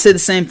 And I say the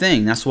same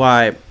thing. That's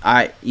why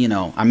I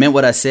meant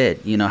what I said.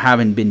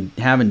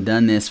 Having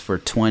done this for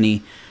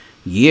 20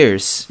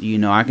 years,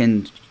 I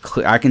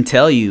can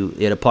tell you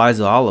it applies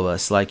to all of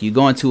us. Like, you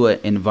go into an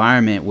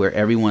environment where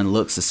everyone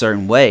looks a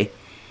certain way,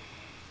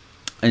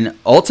 and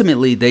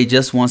ultimately they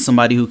just want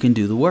somebody who can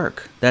do the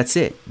work. That's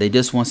it. They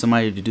just want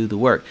somebody to do the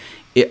work.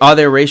 Are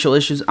there racial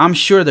issues? I'm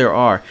sure there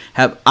are.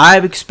 Have I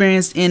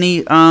experienced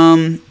any?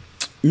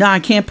 No,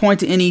 I can't point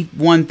to any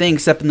one thing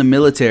except in the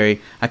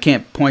military. I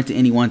can't point to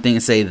any one thing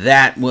and say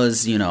that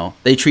was,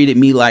 they treated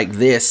me like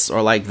this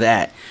or like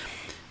that.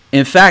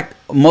 In fact,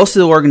 most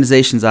of the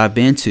organizations I've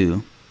been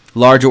to,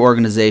 larger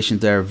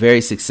organizations that are very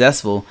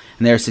successful,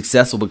 and they're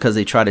successful because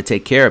they try to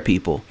take care of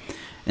people.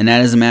 And that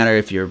doesn't matter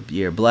if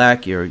you're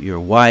black, you're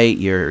white,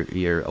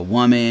 you're a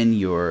woman,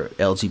 you're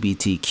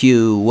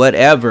LGBTQ,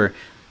 whatever.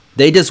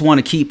 They just want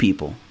to keep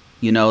people.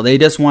 They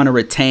just want to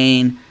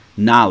retain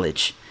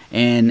knowledge.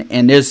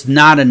 And there's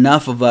not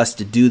enough of us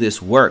to do this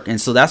work.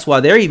 And so that's why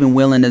they're even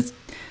willing to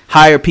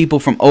hire people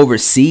from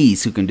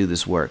overseas who can do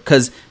this work,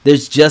 because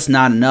there's just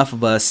not enough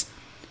of us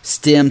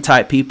STEM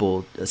type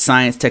people,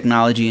 science,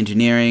 technology,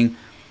 engineering,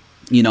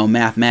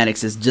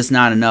 mathematics. It's just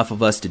not enough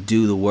of us to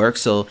do the work.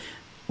 So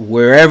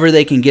wherever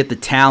they can get the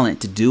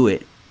talent to do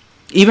it,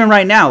 even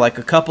right now, like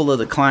a couple of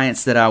the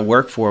clients that I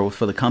work for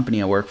the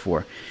company I work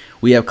for,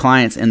 we have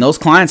clients, and those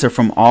clients are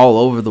from all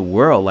over the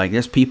world. Like,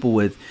 there's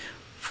people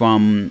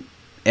from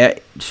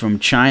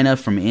China,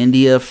 from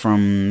India,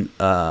 from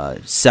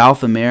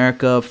South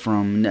America,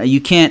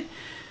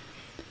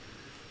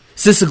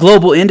 it's just a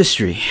global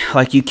industry.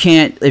 Like, you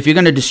can't, if you're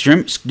going to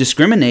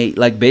discriminate,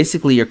 like,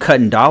 basically you're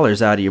cutting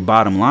dollars out of your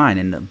bottom line.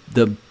 And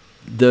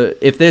the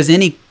if there's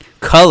any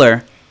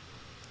color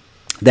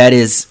that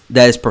is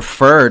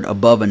preferred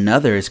above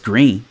another, it's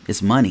green.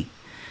 It's money.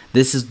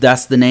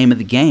 That's the name of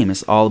the game.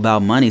 It's all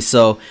about money.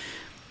 So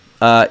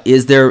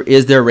is there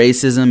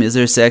racism? Is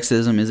there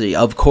sexism?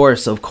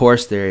 Of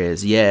course there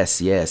is.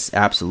 Yes,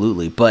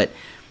 absolutely. But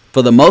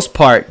for the most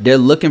part, they're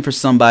looking for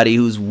somebody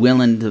who's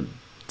willing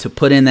to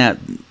put in that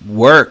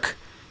work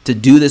to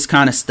do this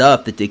kind of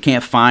stuff that they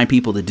can't find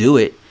people to do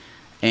it,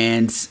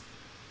 and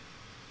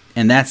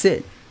that's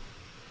it.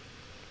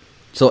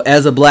 So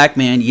as a black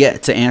man,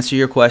 to answer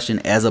your question,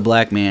 as a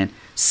black man,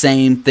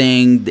 same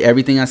thing,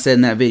 everything I said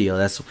in that video.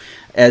 That's,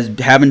 as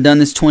having done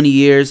this 20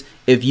 years,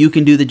 if you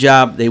can do the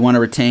job, they want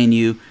to retain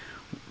you.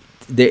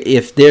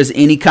 If there's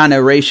any kind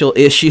of racial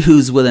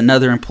issues with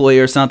another employee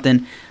or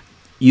something,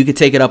 you can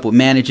take it up with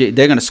manager.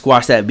 They're going to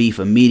squash that beef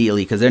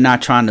immediately, because they're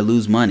not trying to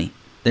lose money.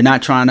 They're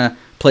not trying to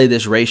play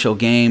this racial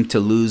game to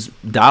lose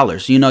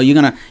dollars. You're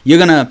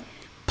gonna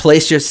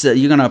price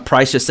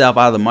yourself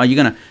out of the market.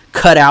 You're gonna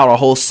cut out a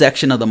whole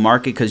section of the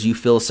market because you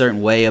feel a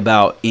certain way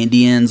about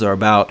Indians or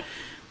about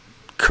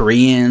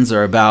Koreans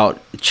or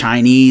about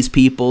Chinese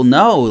people.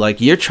 No,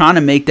 like, you're trying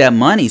to make that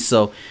money.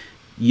 So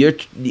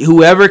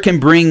whoever can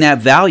bring that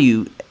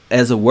value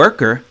as a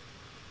worker,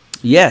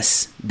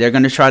 yes, they're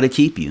gonna try to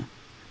keep you.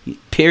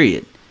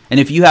 Period. And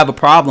if you have a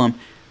problem,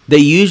 they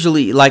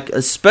usually, like,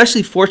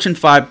 especially Fortune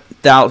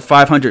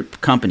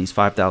 500 companies,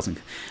 5,000,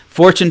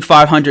 Fortune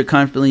 500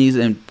 companies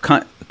and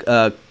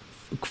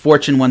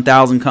Fortune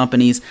 1,000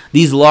 companies,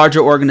 these larger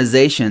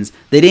organizations,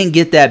 they didn't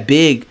get that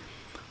big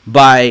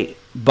by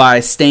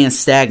staying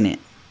stagnant.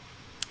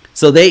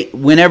 So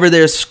whenever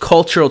there's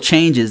cultural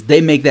changes,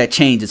 they make that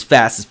change as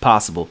fast as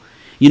possible.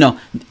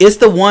 It's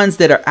the ones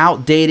that are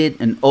outdated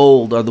and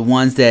old are the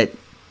ones that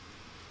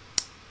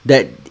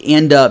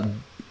end up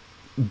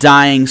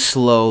dying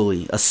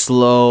slowly, a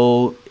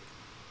slow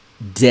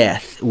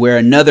death, where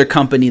another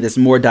company that's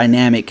more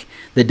dynamic,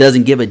 that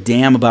doesn't give a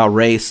damn about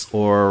race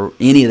or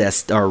any of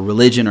that, or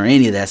religion or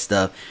any of that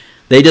stuff,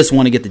 they just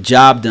want to get the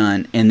job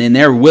done, and then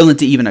they're willing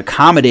to even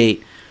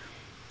accommodate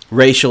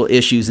racial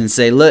issues and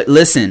say,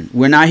 listen,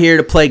 we're not here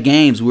to play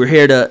games. We're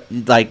here to,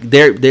 like,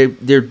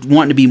 they're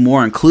wanting to be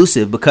more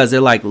inclusive, because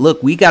they're like,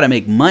 look, we got to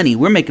make money.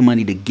 We're making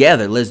money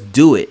together. Let's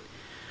do it.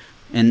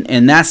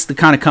 And that's the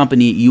kind of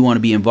company you want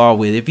to be involved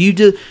with. If you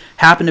do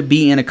happen to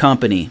be in a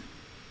company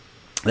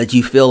that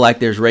you feel like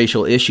there's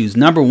racial issues,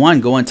 number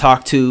one, go and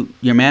talk to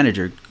your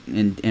manager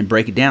and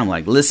break it down.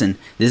 Like, listen,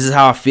 this is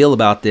how I feel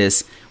about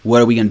this.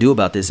 What are we going to do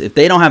about this? If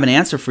they don't have an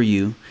answer for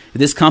you, if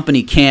this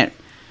company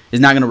is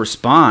not going to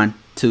respond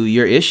to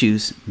your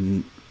issues,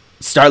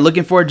 start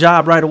looking for a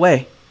job right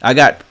away. I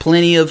got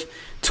plenty of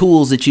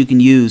tools that you can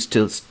use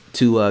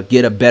to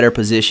get a better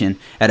position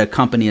at a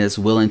company that's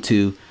willing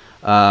to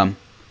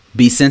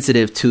be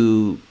sensitive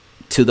to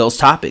those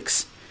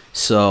topics.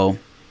 So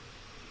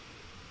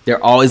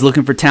they're always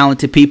looking for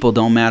talented people,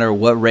 don't matter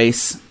what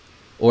race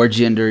or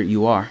gender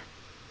you are.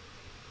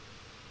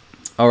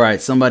 All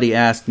right, somebody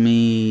asked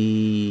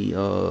me,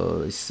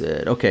 they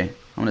said, okay,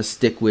 I'm gonna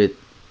stick with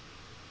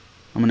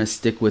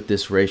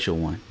this racial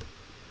one.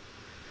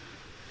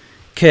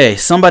 Okay,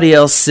 somebody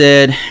else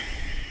said,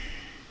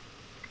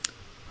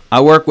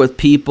 I work with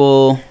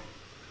people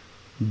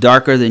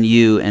darker than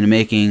you and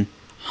making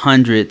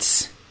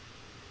hundreds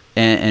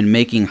and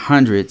making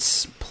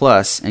hundreds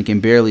plus and can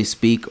barely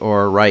speak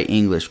or write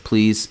English.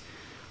 Please,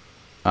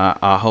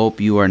 I hope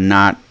you are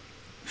not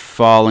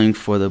falling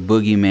for the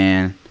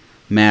boogeyman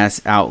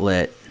mass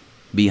outlet.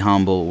 Be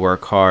humble,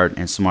 work hard,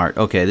 and smart.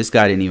 Okay, this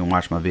guy didn't even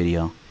watch my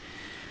video.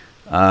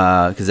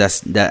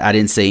 Because that I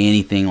didn't say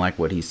anything like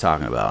what he's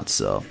talking about.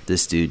 So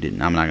this dude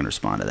didn't. I'm not gonna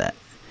respond to that.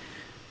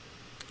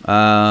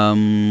 Let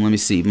me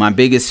see. My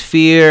biggest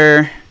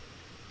fear,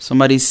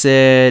 somebody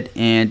said,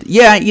 and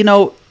yeah, you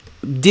know,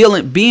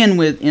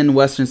 being in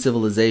Western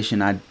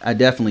civilization, I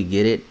definitely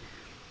get it.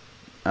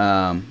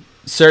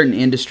 Certain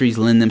industries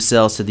lend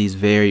themselves to these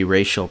very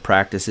racial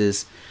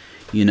practices,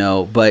 you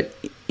know. But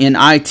in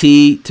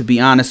IT, to be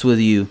honest with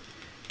you,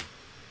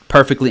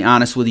 perfectly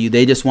honest with you,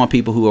 they just want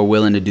people who are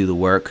willing to do the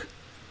work.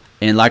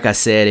 And like I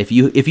said, if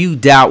you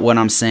doubt what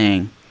I'm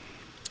saying,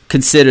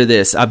 consider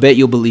this. I bet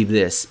you'll believe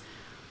this.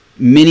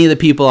 Many of the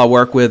people I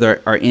work with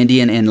are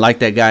Indian, and like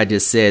that guy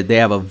just said, they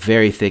have a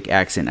very thick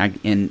accent.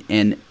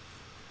 And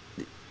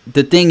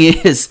the thing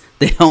is,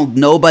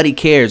 nobody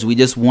cares. We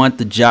just want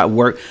the job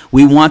work.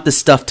 We want the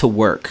stuff to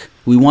work.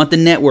 We want the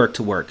network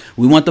to work.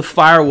 We want the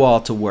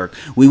firewall to work.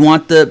 We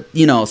want the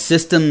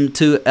system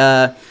to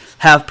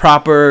have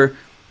proper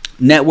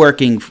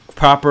networking,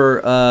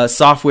 proper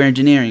software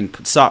engineering,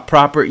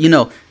 proper,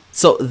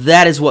 so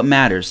that is what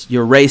matters.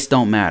 Your race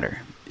don't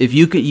matter. If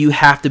you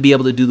have to be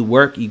able to do the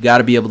work. You got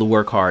to be able to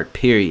work hard,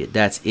 period.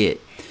 That's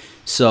it.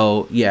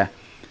 So yeah,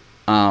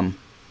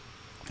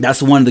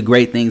 that's one of the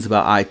great things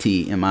about IT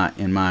in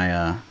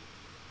my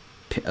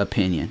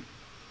opinion.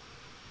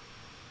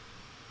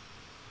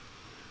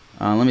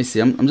 Let me see.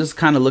 I'm just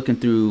kind of looking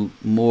through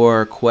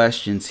more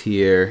questions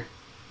here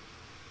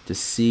to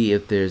see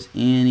if there's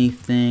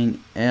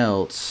anything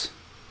else.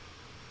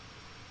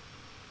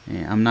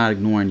 And I'm not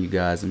ignoring you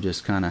guys. I'm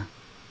just kind of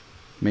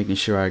making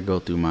sure I go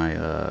through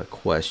my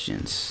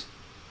questions.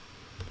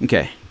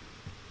 Okay.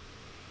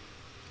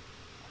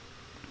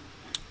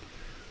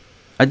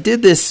 I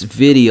did this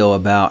video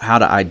about how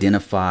to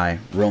identify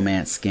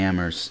romance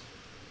scammers,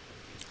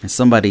 and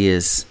somebody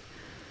is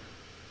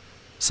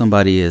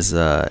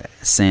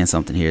saying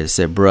something here. They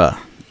said, "Bruh,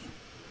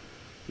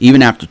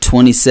 even after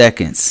 20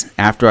 seconds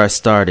after I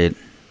started,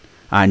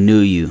 I knew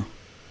you.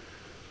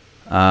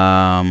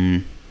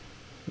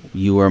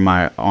 You were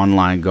my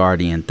online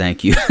guardian.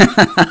 Thank you."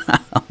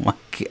 Oh my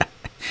God,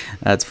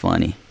 that's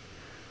funny.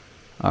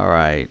 All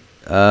right.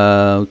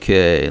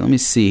 Okay, let me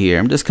see here.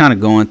 I'm just kind of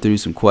going through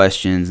some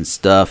questions and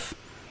stuff.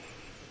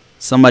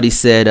 Somebody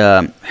said,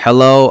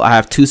 hello, I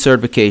have 2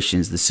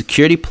 certifications, the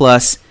Security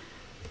Plus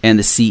and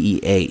the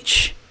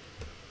CEH.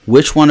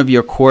 Which one of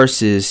your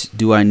courses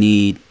do I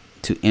need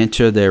to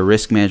enter the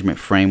risk management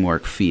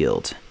framework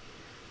field?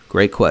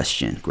 Great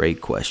question. Great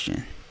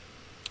question.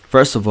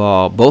 First of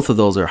all, both of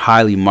those are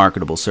highly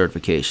marketable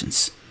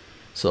certifications.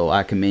 So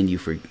I commend you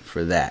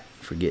for that,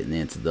 for getting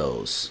into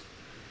those.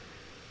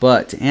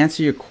 But to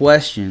answer your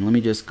question, let me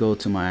just go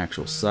to my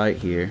actual site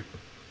here.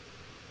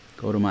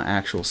 Go to my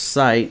actual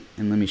site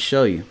and let me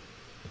show you.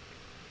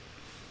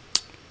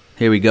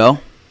 Here we go.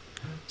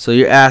 So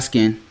you're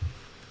asking,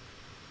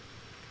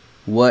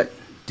 what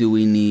do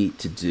we need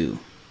to do?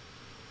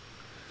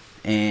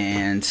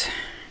 And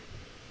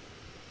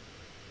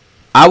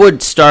I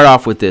would start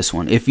off with this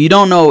one. If you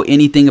don't know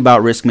anything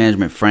about risk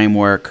management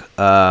framework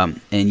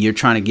and you're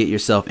trying to get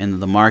yourself into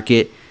the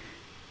market,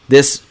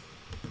 this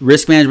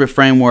Risk Management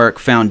Framework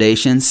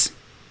Foundations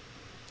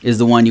is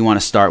the one you want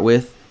to start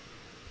with.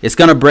 It's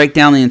going to break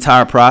down the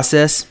entire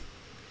process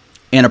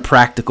in a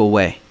practical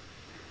way.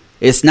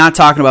 It's not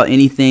talking about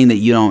anything that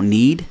you don't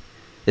need.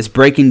 It's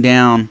breaking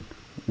down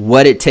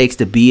what it takes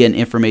to be an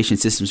information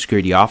system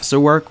security officer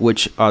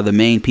which are the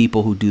main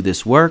people who do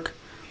this work.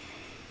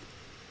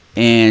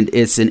 And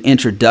it's an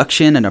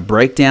introduction and a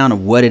breakdown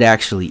of what it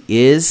actually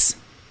is.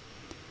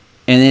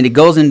 And then it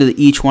goes into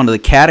each one of the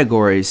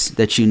categories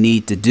that you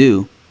need to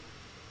do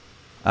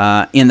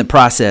in the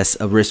process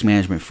of risk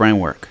management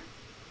framework.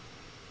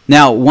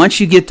 Now,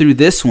 once you get through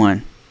this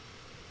one,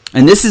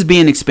 and this is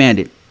being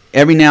expanded,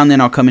 every now and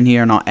then I'll come in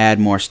here and I'll add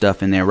more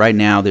stuff in there. Right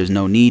now, there's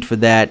no need for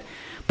that,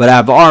 but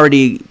I've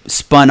already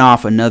spun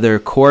off another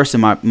course,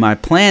 and my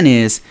plan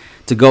is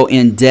to go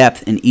in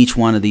depth in each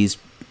one of these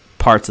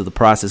parts of the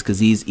process,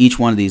 because each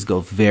one of these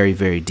goes very,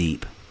 very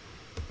deep.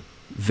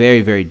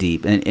 Very, very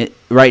deep. And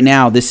right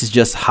now, this is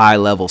just high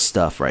level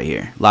stuff right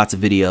here. Lots of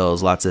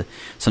videos,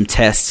 some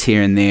tests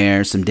here and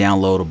there, some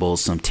downloadables,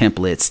 some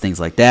templates, things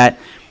like that,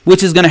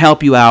 which is going to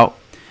help you out.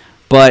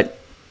 But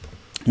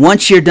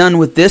once you're done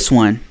with this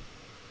one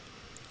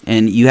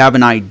and you have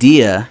an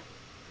idea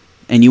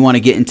and you want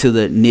to get into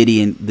the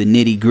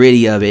nitty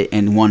gritty of it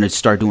and want to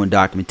start doing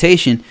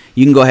documentation,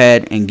 you can go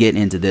ahead and get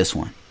into this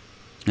one.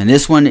 And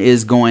this one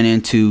is going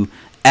into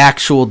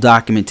actual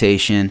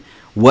documentation,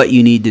 what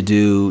you need to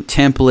do,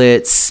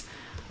 templates,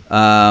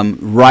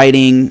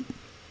 writing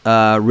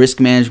risk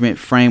management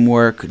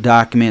framework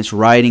documents,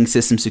 writing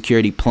system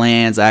security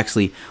plans. I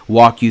actually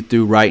walk you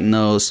through writing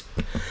those.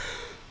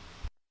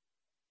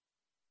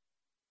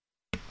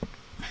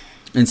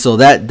 And so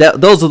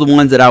those are the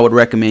ones that I would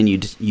recommend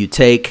you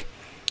take.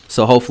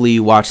 So hopefully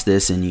you watch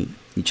this and you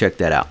check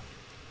that out.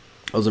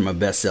 Those are my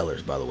best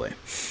sellers, by the way.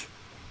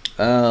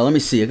 Let me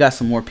see. I got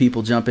some more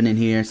people jumping in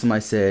here. Somebody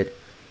said,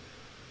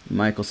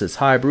 Michael says,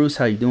 hi, Bruce.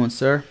 How you doing,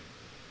 sir?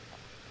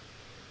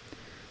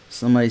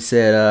 Somebody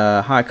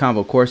said, hi,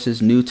 Convo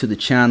Courses, new to the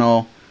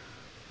channel.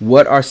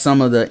 What are some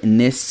of the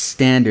NIST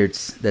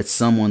standards that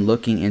someone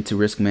looking into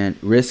risk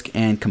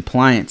and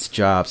compliance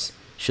jobs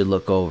should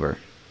look over?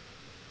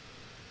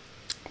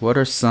 What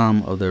are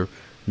some of the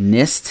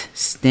NIST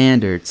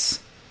standards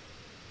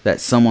that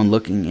someone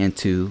looking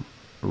into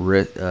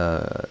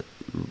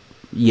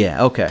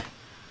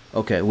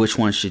okay, which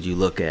one should you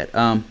look at?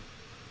 Let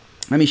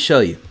me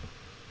show you.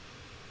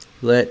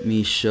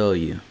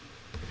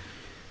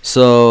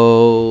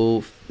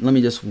 So let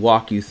me just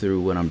walk you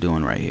through what I'm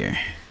doing right here.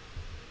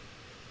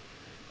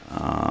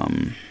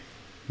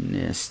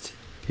 NIST.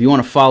 If you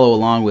want to follow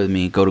along with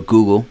me, go to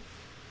Google.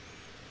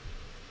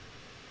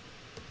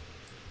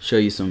 Show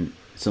you some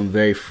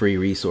very free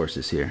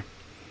resources here.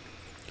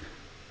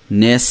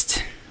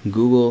 NIST,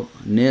 Google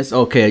NIST.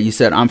 Okay, you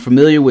said I'm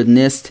familiar with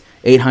NIST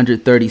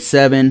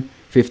 837,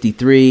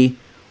 53,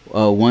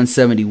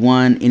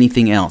 171.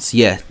 Anything else?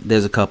 Yeah,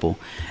 there's a couple.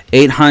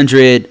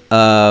 800.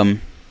 There's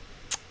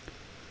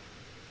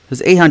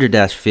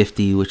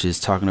 800-50, which is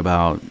talking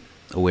about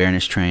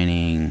awareness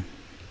training.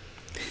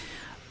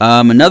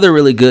 Another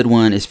really good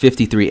one is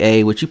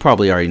 53A, which you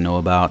probably already know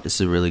about. This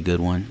is a really good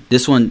one.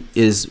 This one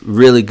is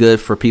really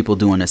good for people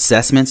doing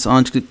assessments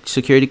on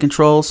security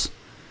controls.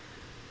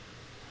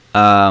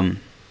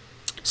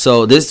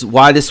 So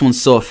why this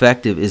one's so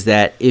effective is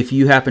that if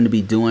you happen to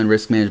be doing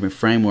risk management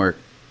framework,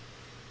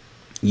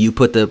 you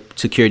put the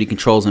security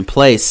controls in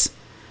place,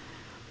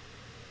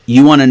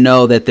 you want to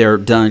know that they're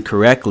done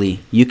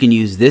correctly. You can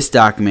use this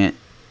document,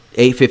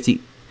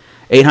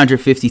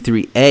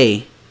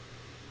 853A,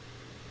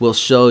 will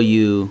show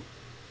you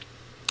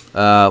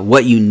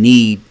what you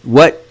need,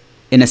 what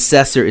an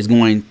assessor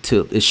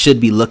should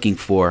be looking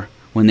for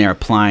when they're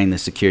applying the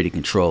security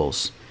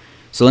controls.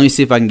 So let me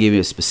see if I can give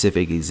you a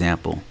specific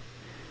example.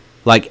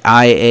 Like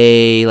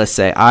let's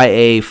say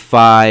IA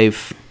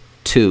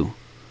 5.2,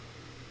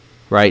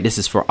 right? This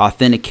is for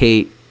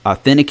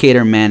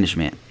authenticator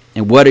management.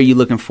 And what are you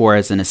looking for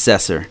as an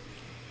assessor?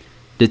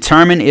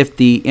 Determine if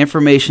the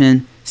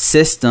information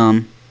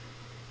system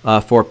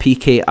for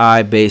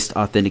PKI-based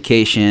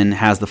authentication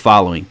has the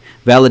following.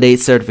 Validate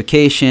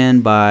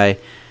certification by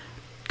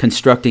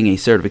constructing a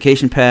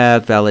certification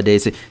path,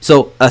 validates it.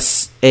 So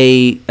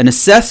an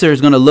assessor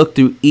is going to look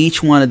through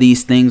each one of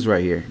these things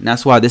right here. And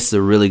that's why this is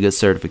a really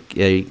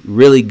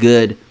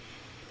good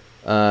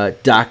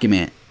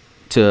document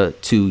to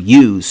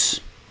use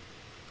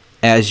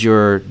as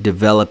you're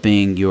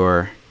developing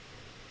your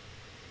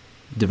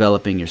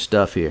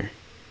stuff here.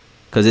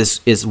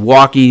 Because it's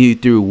walking you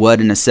through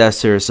what an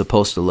assessor is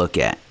supposed to look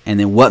at, and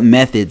then what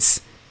methods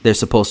they're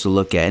supposed to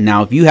look at. And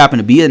now, if you happen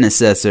to be an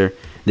assessor,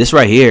 this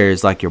right here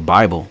is like your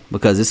Bible,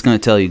 because it's going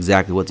to tell you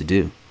exactly what to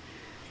do.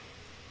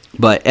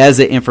 But as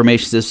an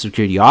information system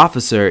security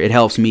officer, it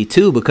helps me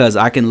too, because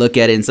I can look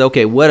at it and say,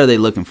 okay, what are they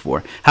looking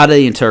for? How do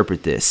they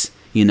interpret this?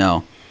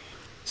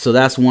 So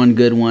that's one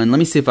good one. Let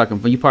me see if I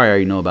can. You probably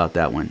already know about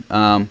that one.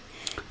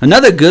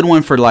 Another good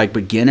one for like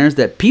beginners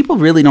that people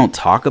really don't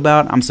talk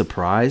about. I'm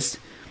surprised.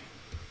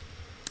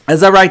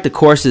 As I write the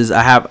courses,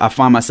 I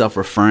find myself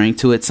referring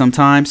to it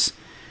sometimes,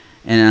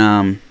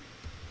 and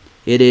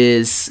it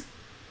is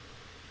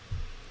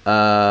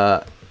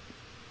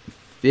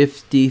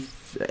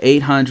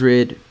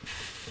 800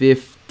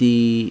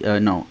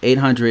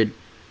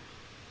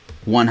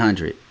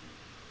 100.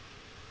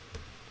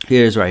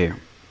 Here's right here.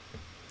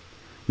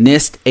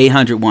 NIST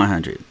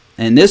 800-100.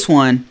 And this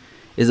one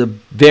is a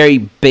very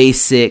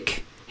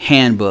basic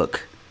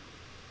handbook.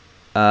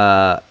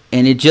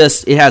 And it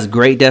has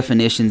great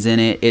definitions in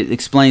it. It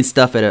explains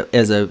stuff at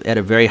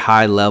a very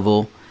high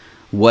level,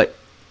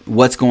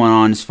 what's going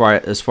on as far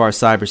as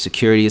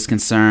cybersecurity is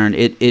concerned.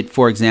 It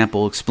for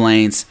example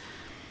explains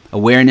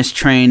awareness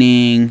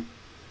training.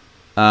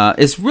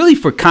 It's really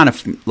for kind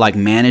of like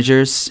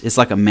managers. It's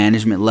like a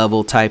management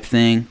level type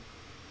thing.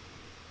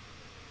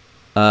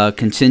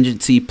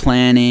 Contingency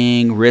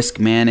planning, risk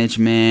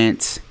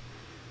management,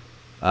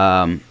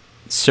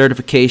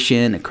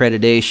 certification,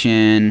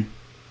 accreditation.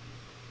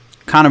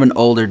 Kind of an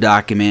older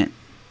document.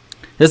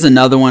 There's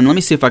another one. Let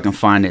me see if I can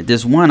find it.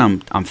 There's one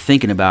I'm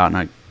thinking about, and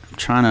I'm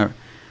trying to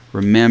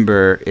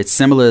remember. It's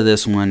similar to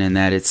this one in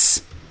that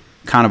it's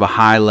kind of a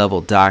high level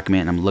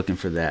document, and I'm looking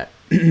for that.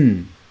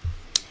 Let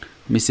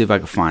me see if I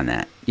can find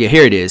that. Yeah,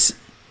 here it is.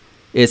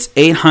 It's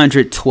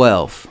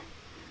 812.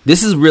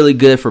 This is really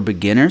good for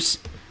beginners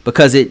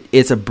because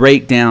it's a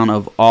breakdown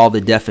of all the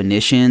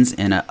definitions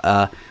and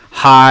a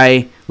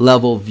high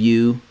level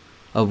view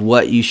of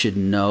what you should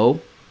know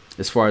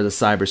as far as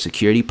a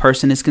cybersecurity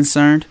person is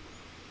concerned.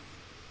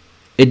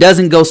 It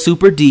doesn't go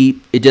super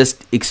deep. It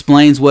just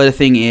explains what a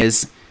thing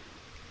is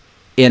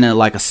in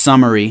a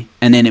summary,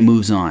 and then it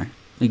moves on.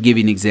 I'll give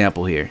you an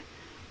example here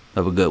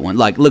of a good one.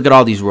 Like, look at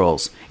all these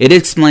roles. It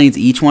explains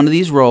each one of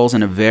these roles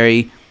in a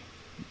very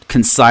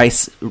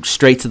concise,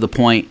 straight to the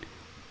point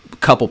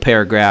couple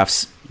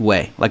paragraphs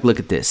away. Like, look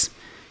at this.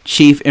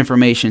 Chief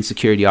Information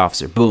Security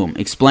Officer. Boom.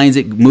 Explains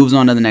it, moves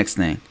on to the next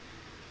thing.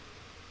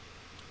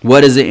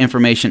 What is an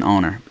information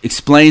owner?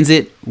 Explains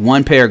it,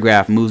 one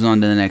paragraph, moves on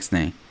to the next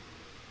thing.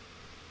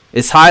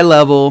 It's high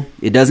level.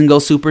 It doesn't go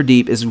super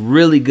deep. It's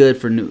really good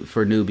for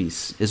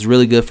newbies. It's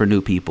really good for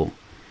new people.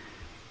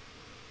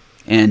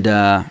 And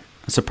I'm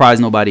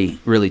surprised nobody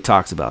really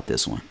talks about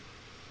this one.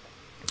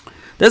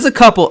 There's a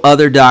couple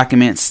other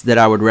documents that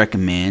I would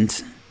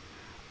recommend.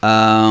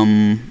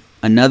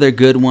 Another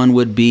good one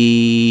would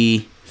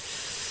be,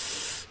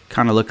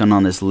 kind of looking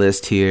on this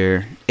list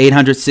here,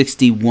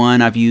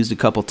 861 I've used a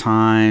couple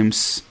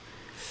times.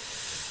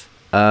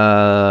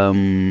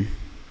 But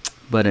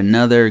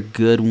another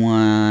good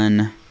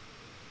one,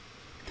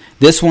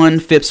 this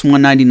one, FIPS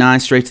 199,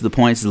 straight to the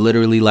point. It's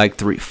literally like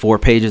 4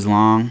 pages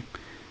long.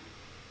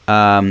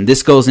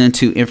 This goes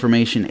into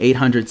information.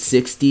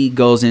 860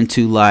 goes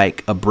into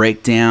like a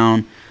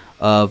breakdown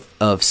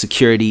of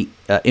security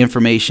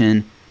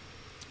information,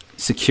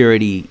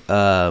 security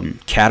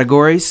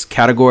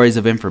categories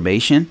of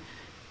information,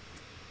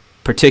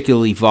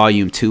 particularly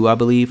volume 2, I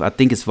believe. I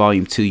think it's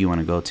volume 2 you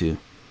want to go to.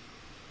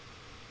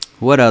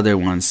 What other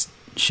ones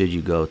should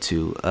you go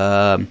to?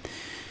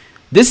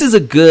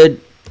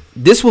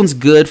 This one's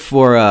good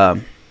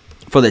for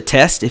the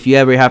test. If you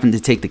ever happen to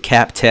take the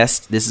CAP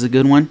test, this is a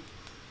good one.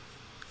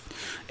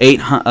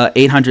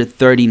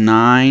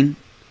 839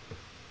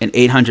 and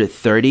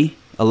 830.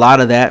 A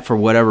lot of that, for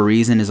whatever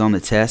reason, is on the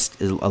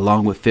test,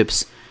 along with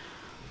FIPS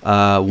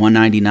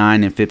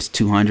 199 and FIPS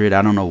 200.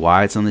 I don't know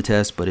why it's on the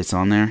test, but it's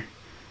on there.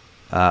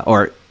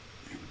 Or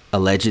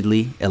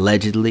allegedly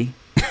allegedly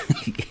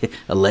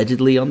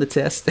on the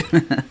test.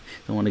 Don't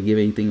want to give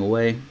anything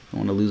away. Don't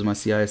want to lose my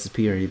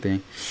CISSP or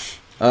anything.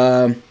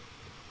 Or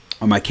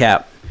my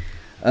CAP.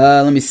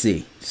 Let me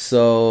see.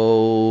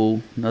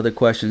 So, another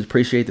question.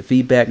 Appreciate the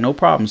feedback. No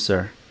problem,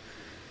 sir.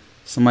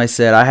 Somebody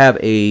said, I have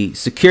a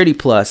Security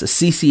Plus, a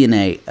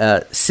CCNA,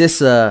 a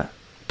CISA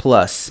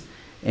Plus,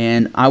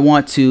 and I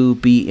want to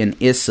be an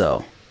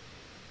ISO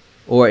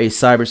or a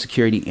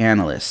cybersecurity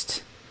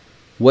analyst.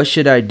 What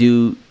should I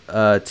do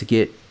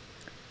to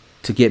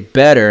get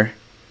better?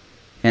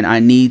 And I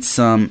need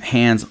some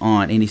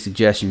hands-on. Any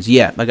suggestions?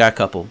 Yeah, I got a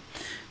couple.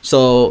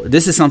 So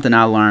this is something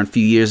I learned a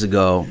few years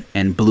ago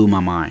and blew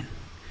my mind.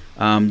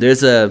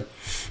 There's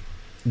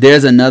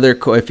another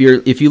if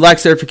you like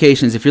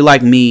certifications, if you're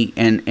like me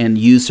and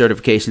use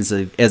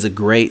certifications as a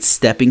great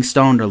stepping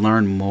stone to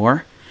learn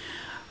more,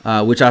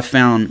 which I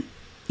found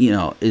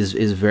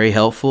is very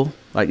helpful.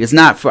 Like, it's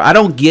not for, I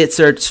don't get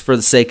certs for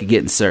the sake of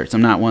getting certs.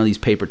 I'm not one of these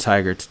paper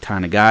tiger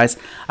kind of guys.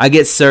 I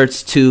get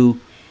certs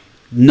to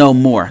know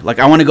more. Like,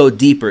 I want to go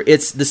deeper.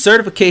 It's the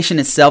certification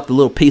itself, the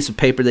little piece of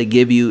paper they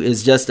give you,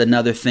 is just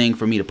another thing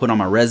for me to put on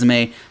my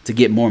resume to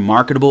get more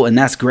marketable, and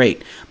that's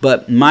great.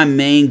 But my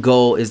main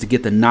goal is to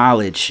get the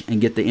knowledge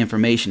and get the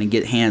information and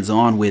get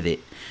hands-on with it.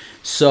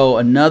 So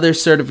another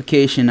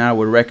certification I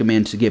would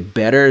recommend to get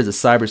better as a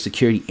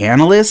cybersecurity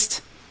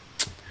analyst.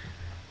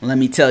 Let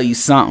me tell you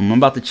something. I'm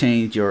about to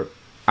change your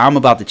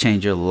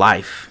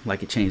life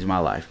like it changed my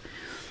life.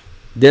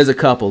 There's a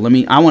couple.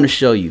 I want to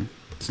show you.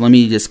 So let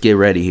me just get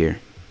ready here.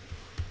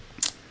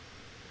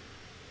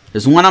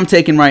 There's one I'm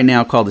taking right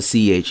now called the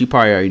CH. You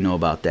probably already know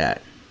about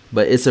that.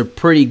 But it's a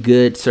pretty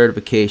good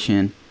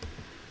certification,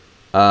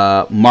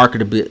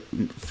 marketable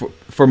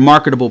for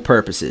marketable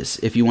purposes.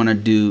 If you want to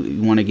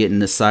get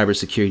into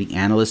cybersecurity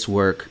analyst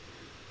work,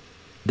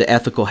 the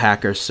Ethical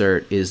Hacker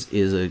Cert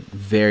is a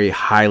very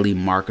highly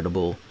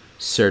marketable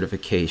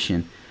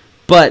certification.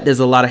 But there's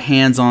a lot of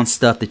hands-on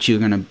stuff that you're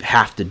going to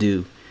have to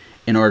do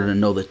in order to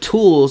know the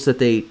tools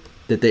that it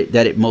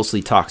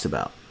mostly talks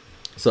about.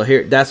 So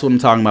here, that's what I'm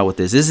talking about with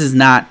this. This is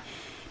not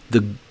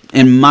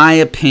in my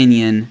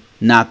opinion,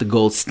 not the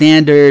gold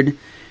standard,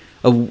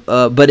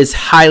 but it's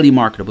highly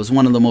marketable. It's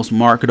one of the most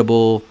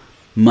marketable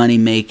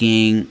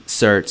money-making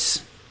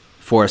certs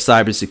for a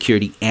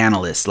cybersecurity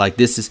analyst. Like,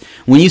 this is,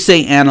 when you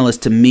say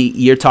analyst, to me,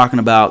 you're talking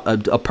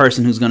about a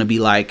person who's going to be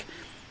like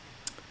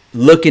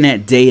looking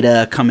at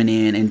data coming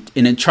in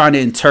and trying to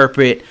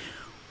interpret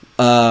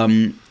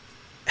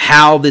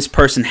how this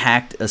person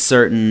hacked a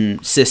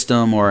certain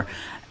system, or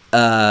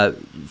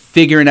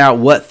figuring out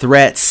what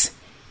threats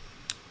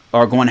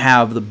are going to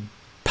have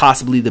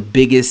possibly the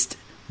biggest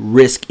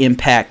risk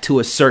impact to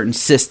a certain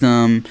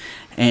system.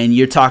 And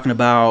you're talking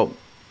about,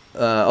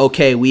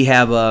 okay, we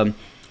have a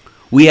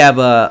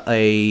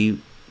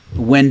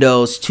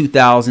Windows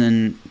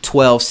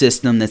 2012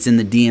 system that's in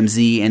the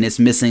DMZ and it's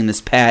missing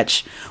this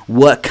patch.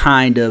 What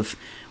kind of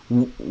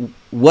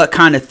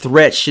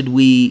threat should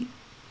we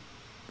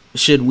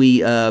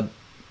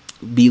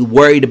be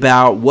worried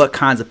about? What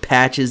kinds of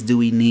patches do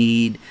we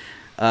need?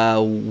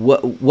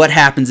 What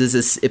happens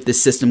if the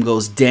system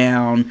goes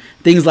down?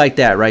 Things like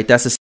that, right?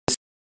 That's a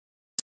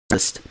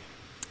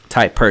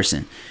type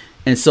person.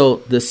 And so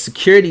the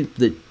security,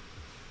 the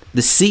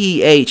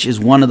CEH is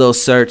one of those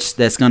certs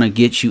that's going to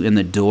get you in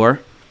the door.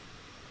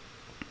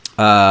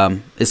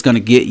 It's going to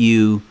get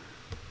you,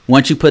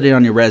 once you put it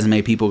on your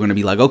resume, people are going to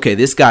be like, okay,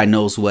 this guy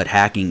knows what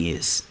hacking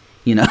is.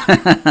 you know.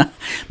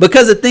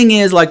 Because the thing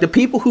is, like, the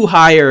people who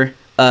hire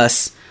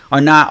us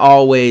are not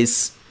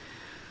always,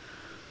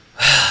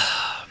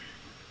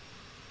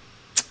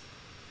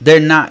 they're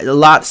not a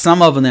lot.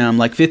 Some of them,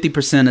 like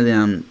 50% of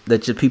them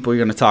that the people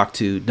you're going to talk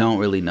to don't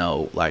really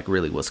know, like,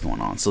 really what's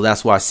going on. So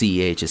that's why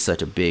CEH is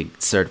such a big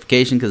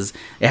certification, because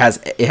it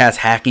has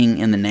hacking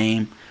in the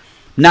name.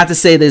 Not to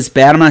say that it's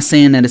bad. I'm not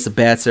saying that it's a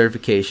bad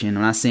certification.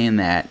 I'm not saying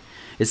that.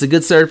 It's a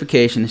good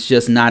certification. It's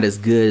just not as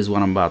good as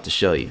what I'm about to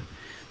show you.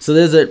 So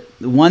there's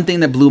one thing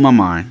that blew my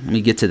mind. Let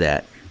me get to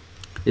that.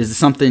 Is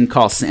something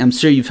called, I'm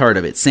sure you've heard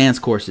of it, SANS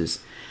courses.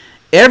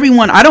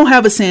 Everyone, I don't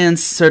have a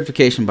SANS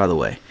certification, by the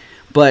way.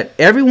 But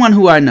everyone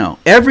who I know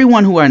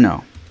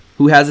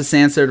who has a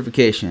SANS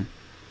certification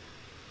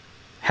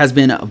has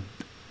been a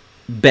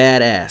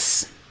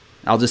badass.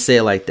 I'll just say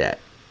it like that.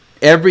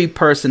 Every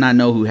person I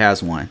know who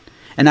has one.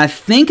 And I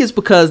think it's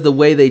because the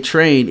way they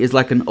train is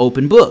like an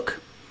open book.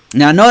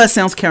 Now, I know that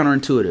sounds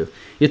counterintuitive.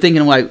 You're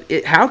thinking,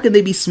 like, how can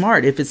they be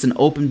smart if it's an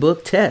open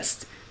book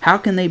test? How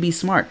can they be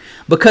smart?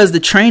 Because the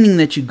training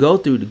that you go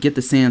through to get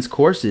the SANS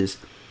courses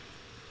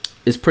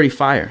is pretty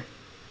fire.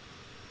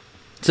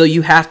 So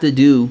you have to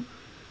do...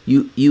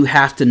 You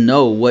have to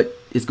know what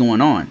is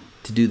going on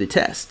to do the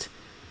test.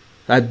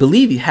 I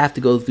believe you have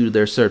to go through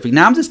their certification.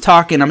 Now, I'm just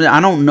talking.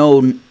 I don't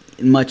know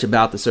much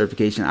about the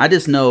certification. I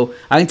just know,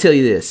 I can tell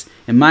you this.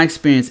 In my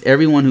experience,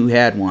 everyone who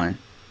had one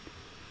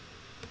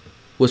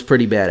was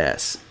pretty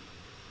badass.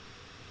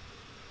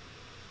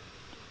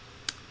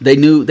 They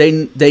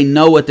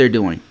know what they're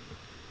doing.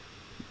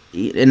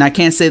 And I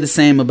can't say the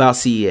same about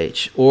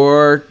CEH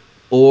or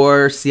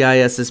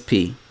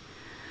CISSP.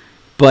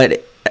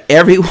 But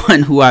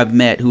everyone who I've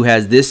met who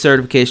has this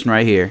certification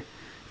right here,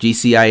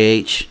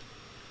 GCIH,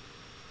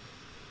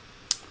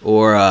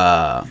 or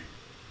I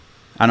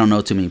don't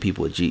know too many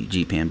people with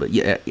GPEN, but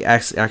yeah,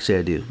 actually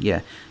I do.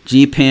 Yeah,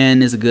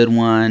 GPEN is a good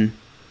one.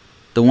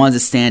 The ones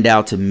that stand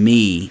out to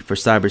me for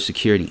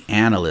cybersecurity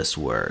analyst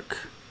work.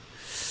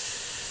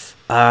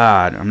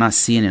 I'm not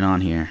seeing it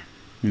on here.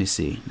 Let me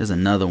see. There's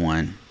another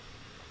one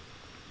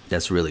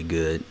that's really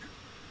good.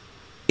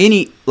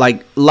 A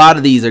lot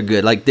of these are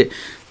good. Like,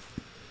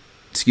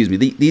 excuse me,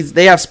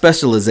 they have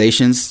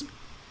specializations.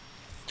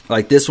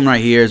 Like this one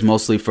right here is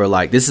mostly for,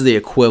 like, this is the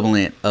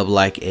equivalent of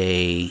like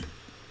a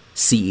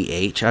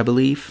CEH, I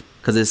believe,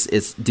 because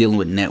it's dealing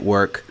with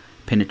network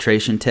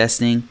penetration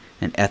testing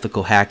and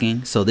ethical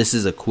hacking. So this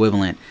is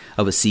equivalent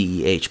of a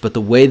CEH. But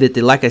the way that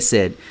like I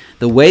said,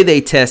 the way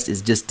they test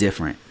is just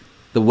different.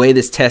 The way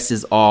this test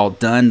is all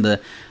done,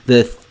 the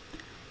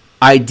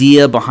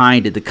idea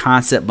behind it, the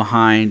concept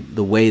behind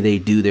the way they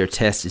do their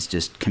test is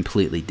just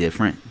completely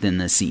different than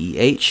the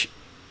CEH.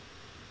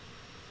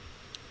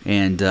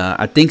 And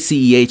I think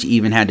CEH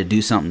even had to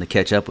do something to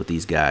catch up with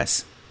these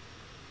guys.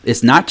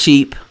 It's not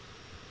cheap.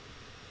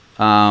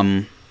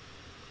 And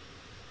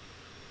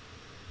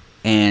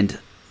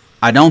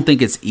I don't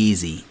think it's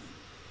easy.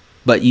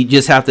 But you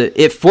just have to,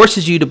 it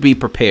forces you to be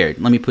prepared.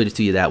 Let me put it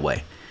to you that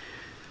way.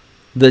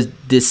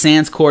 The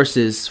SANS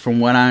courses,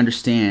 from what I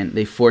understand,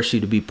 they force you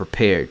to be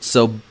prepared.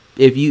 So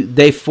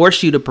they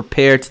force you to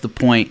prepare to the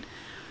point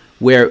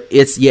where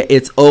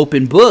it's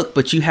open book,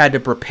 but you had to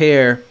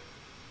prepare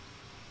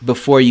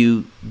before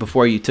you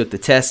took the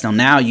test.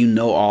 Now you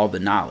know all the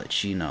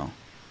knowledge, you know.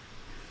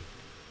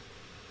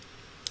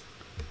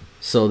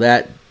 So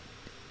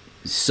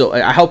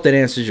I hope that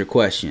answers your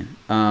question.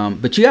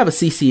 But you have a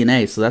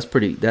CCNA, so that's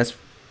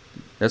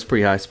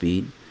pretty high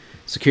speed.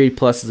 Security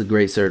Plus is a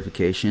great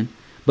certification.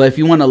 But if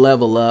you want to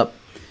level up,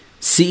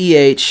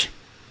 CEH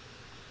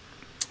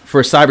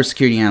for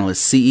cybersecurity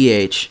analysts,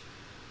 CEH,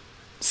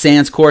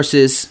 SANS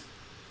courses,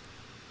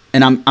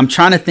 and I'm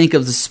trying to think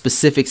of the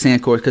specific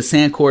SANS course, because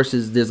SANS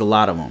courses, there's a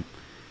lot of them.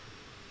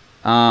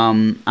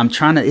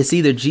 It's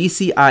either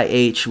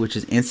GCIH, which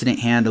is incident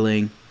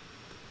handling,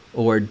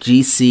 or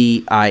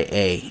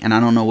GCIA, and I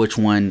don't know which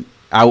one.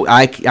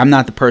 I'm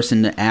not the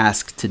person to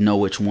ask to know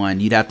which one.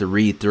 You'd have to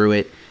read through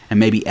it and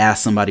maybe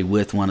ask somebody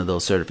with one of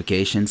those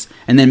certifications,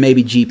 and then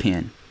maybe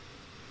GPEN.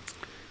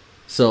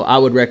 So I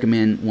would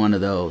recommend one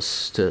of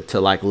those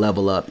to like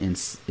level up in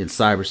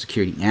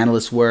cybersecurity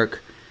analyst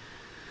work.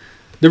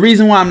 The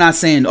reason why I'm not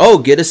saying,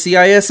 get a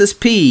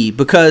CISSP,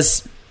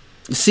 because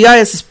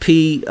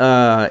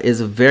CISSP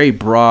is a very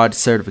broad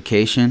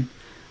certification.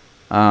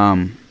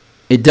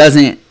 It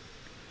doesn't,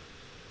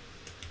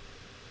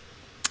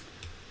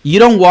 you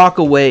don't walk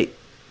away.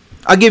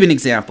 I'll give you an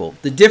example.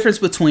 The difference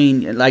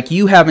between, like,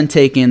 you haven't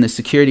taken the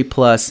Security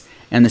Plus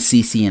and the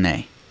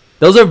CCNA.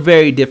 Those are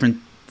very different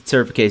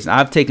certifications.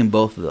 I've taken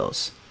both of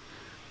those,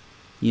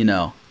 you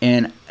know,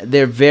 and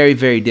they're very,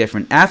 very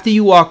different. After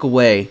you walk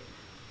away,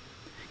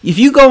 if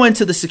you go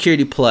into the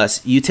Security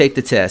Plus, you take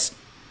the test,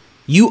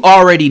 you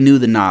already knew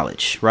the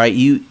knowledge, right?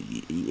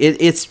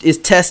 It's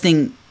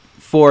testing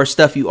for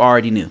stuff you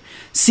already knew.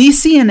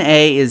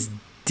 CCNA is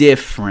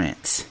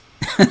different.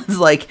 It's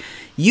like,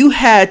 you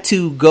had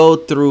to go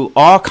through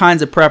all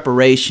kinds of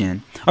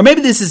preparation, or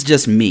maybe this is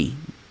just me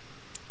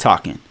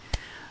talking.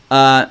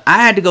 I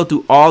had to go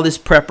through all this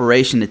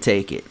preparation to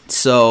take it.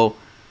 So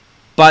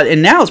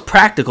and now it's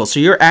practical. So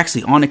you're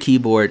actually on a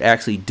keyboard,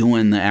 actually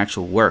doing the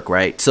actual work,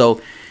 right?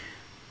 So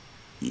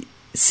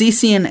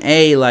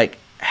CCNA like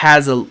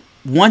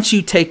once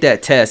you take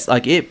that test,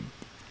 like it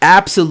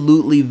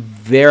absolutely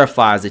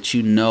verifies that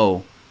you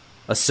know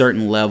a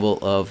certain level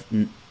of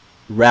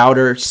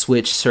router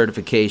switch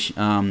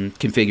certification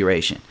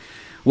configuration.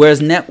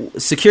 Whereas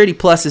Security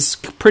Plus is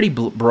pretty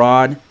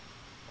broad,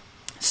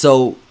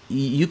 so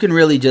you can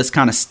really just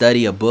kind of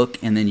study a book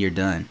and then you're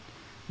done.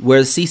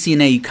 Whereas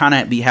CCNA, you kind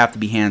of have to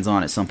be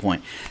hands-on at some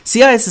point.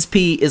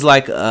 CISSP is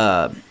like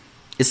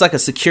it's like a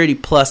Security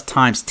Plus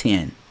times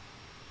 10.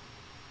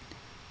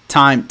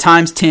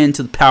 Times 10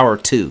 to the power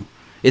of 2.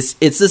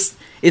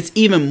 It's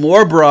even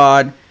more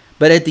broad,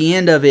 but at the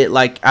end of it,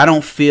 like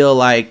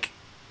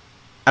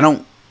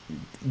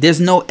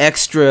there's no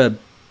extra.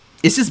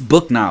 It's just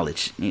book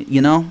knowledge,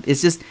 you know.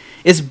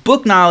 It's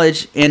book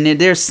knowledge, and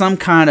there's some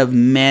kind of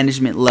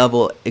management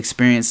level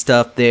experience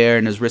stuff there,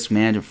 and there's risk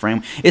management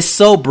framework. It's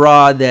so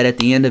broad that at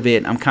the end of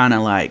it, I'm kind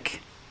of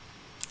like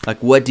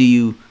what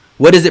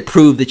does it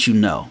prove that you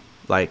know?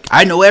 Like,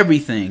 I know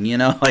everything, you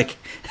know, like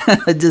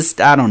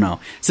I don't know.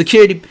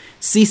 Security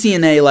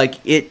CCNA, like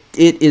it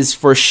is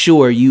for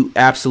sure. You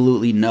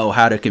absolutely know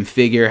how to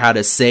configure, how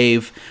to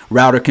save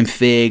router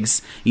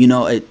configs, you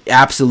know,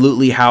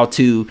 absolutely how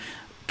to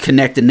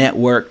connect the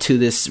network to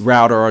this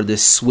router or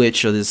this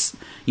switch or this,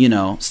 you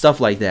know, stuff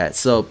like that.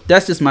 So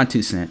that's just my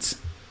 2 cents.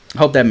 I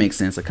hope that makes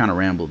sense. I kind of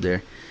rambled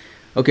there.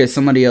 Okay,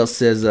 somebody else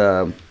says,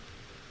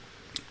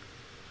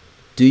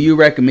 do you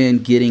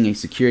recommend getting a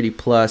Security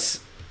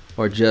Plus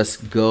or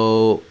just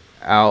go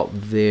out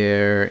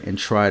there and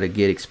try to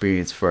get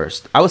experience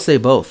first? I would say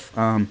both.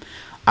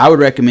 I would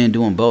recommend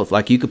doing both.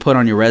 Like, you could put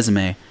on your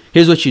resume.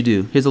 Here's what you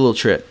do. Here's a little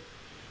trick.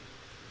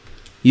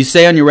 You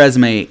say on your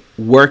resume,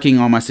 working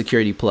on my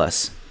Security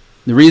Plus.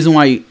 The reason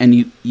why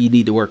you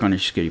need to work on your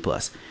Security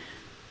Plus.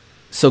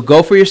 So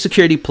go for your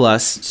Security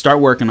Plus, start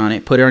working on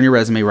it, put it on your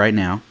resume right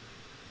now,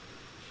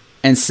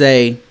 and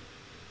say,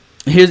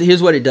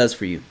 here's what it does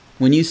for you.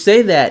 When you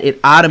say that, it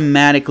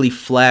automatically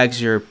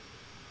flags your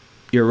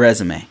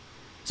resume.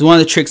 It's one of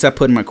the tricks I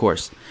put in my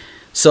course.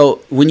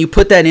 So when you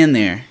put that in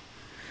there,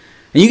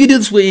 and you can do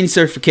this with any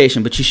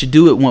certification, but you should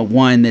do it with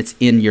one that's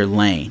in your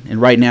lane.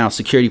 And right now,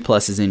 Security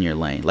Plus is in your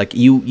lane. Like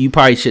you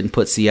probably shouldn't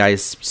put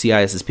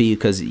CISSP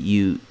because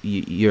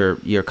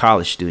you're a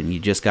college student. You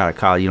just got out of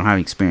college. You don't have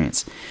any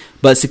experience.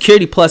 But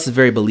Security Plus is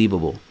very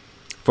believable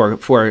for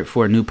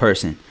a new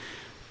person.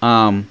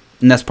 And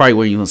that's probably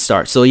where you want to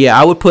start. So yeah,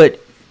 I would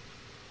put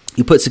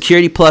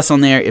Security Plus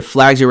on there. It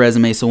flags your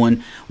resume. So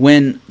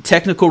when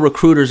technical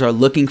recruiters are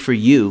looking for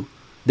you,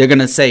 they're going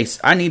to say,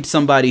 I need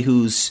somebody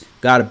who's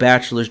got a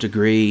bachelor's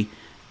degree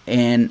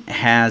and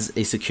has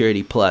a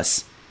Security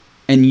Plus.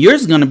 And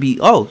yours is going to be,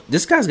 oh,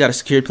 this guy's got a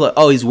Security Plus.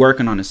 Oh, he's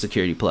working on a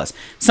Security Plus.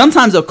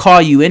 Sometimes they'll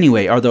call you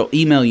anyway, or they'll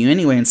email you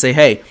anyway and say,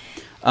 hey,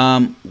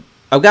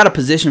 I've got a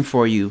position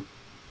for you,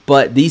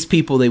 but these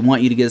people, they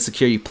want you to get a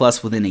Security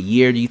Plus within a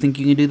year. Do you think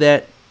you can do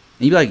that?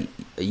 And you'd be like,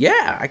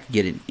 yeah, I could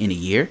get it in a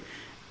year.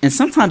 And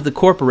sometimes the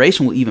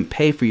corporation will even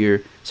pay for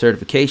your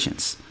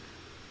certifications.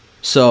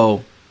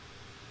 So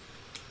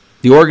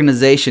the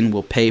organization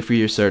will pay for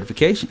your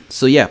certification.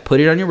 So yeah, put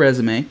it on your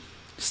resume,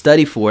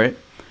 study for it,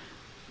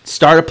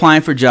 start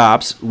applying for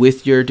jobs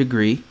with your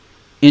degree,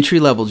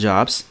 entry-level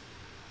jobs,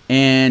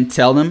 and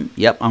tell them,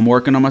 yep, I'm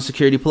working on my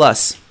Security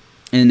Plus.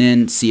 And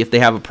then see if they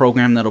have a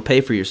program that'll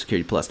pay for your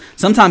Security Plus.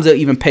 Sometimes they'll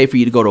even pay for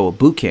you to go to a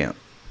boot camp.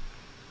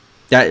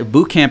 That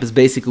boot camp is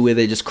basically where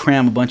they just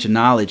cram a bunch of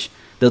knowledge.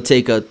 They'll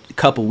take a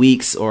couple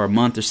weeks or a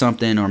month or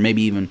something, or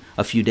maybe even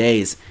a few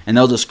days, and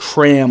they'll just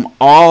cram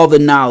all the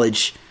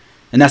knowledge.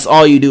 And that's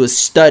all you do is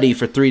study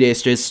for 3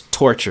 days. Just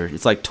torture.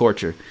 It's like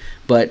torture.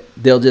 But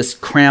they'll just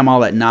cram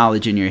all that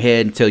knowledge in your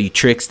head and tell you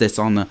tricks that's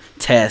on the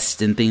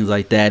test and things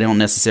like that. They don't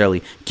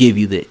necessarily give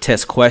you the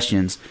test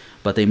questions,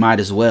 but they might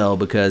as well,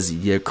 because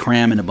you're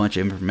cramming a bunch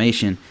of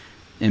information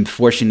and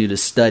forcing you to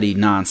study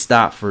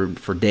nonstop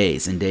for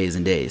days and days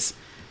and days.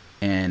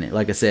 And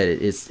like I said,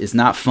 it's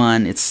not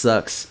fun. It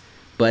sucks.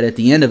 But at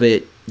the end of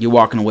it, you're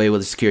walking away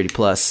with a Security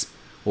Plus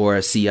or a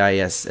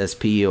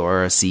CISSP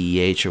or a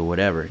CEH or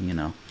whatever, you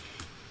know.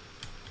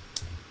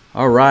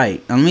 All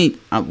right. What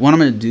I'm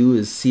going to do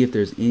is see if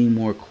there's any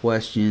more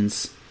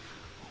questions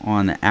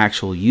on the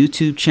actual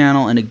YouTube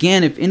channel. And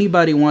again, if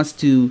anybody wants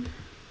to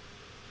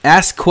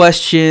ask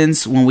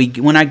questions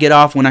when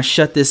I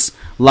shut this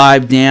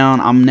live down,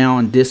 I'm now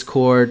on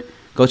Discord.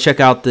 Go check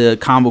out the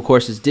Convo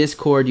Courses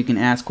Discord. You can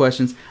ask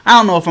questions. I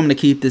don't know if I'm going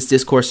to keep this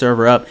Discord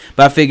server up,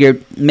 but I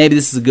figured maybe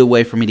this is a good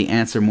way for me to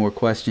answer more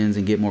questions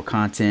and get more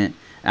content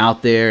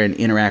out there and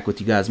interact with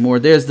you guys more.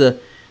 There's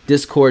the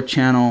Discord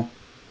channel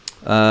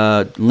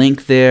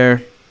link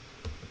there.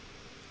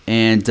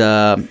 And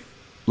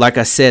like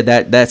I said,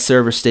 that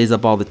server stays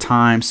up all the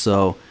time,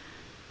 so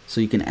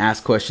you can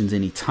ask questions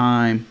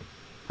anytime.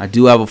 I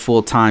do have a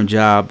full-time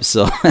job,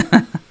 so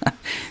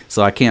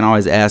so I can't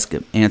always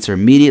answer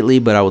immediately,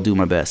 but I will do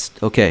my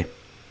best. Okay.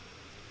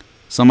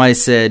 Somebody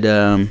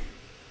said,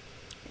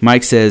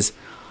 Mike says,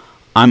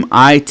 I'm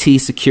IT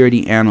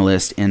security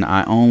analyst, and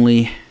I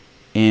only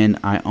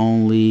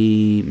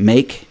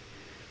make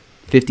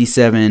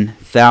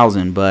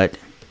 57,000, but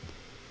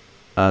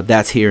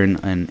that's here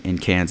in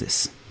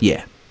Kansas.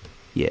 Yeah.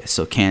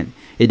 So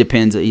it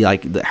depends.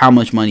 Like how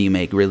much money you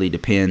make really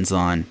depends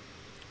on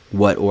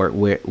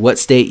what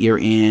state you're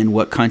in,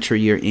 what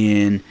country you're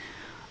in,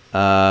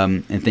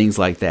 and things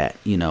like that.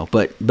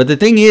 But the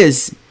thing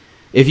is,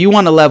 if you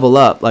want to level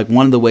up, like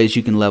one of the ways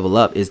you can level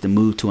up is to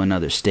move to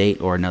another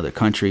state or another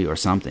country or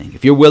something.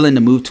 If you're willing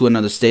to move to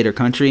another state or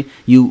country,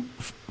 you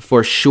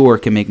for sure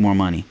can make more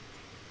money.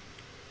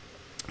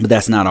 But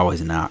that's not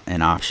always an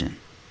option.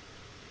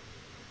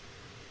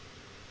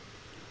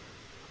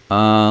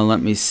 Let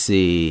me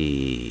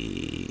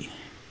see.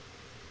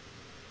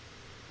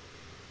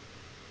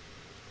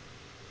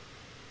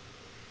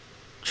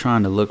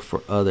 Trying to look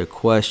for other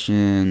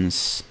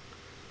questions.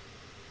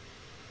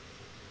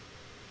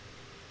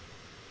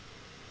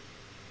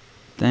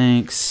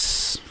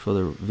 Thanks for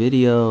the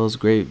videos.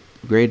 Great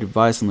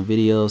advice on the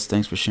videos.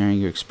 Thanks for sharing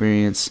your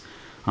experience.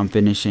 I'm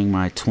finishing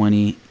my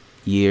 20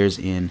 years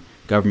in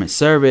government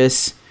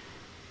service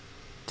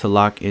to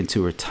lock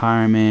into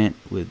retirement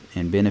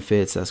and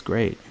benefits. That's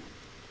great.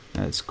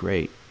 That's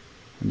great.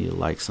 I need to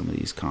like some of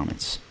these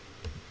comments.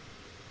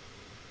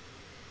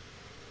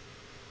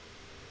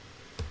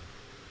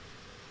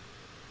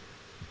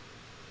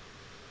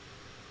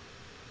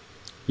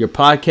 Your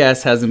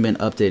podcast hasn't been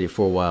updated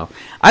for a while.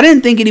 I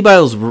didn't think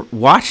anybody was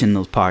watching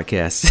those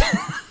podcasts.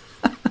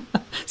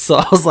 So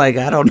I was like,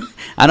 I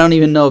don't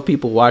even know if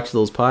people watch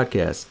those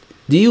podcasts.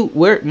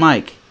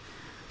 Mike?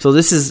 So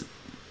this is,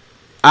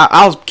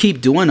 I'll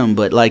keep doing them,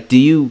 but like,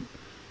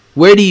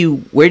 where do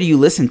you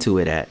listen to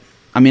it at?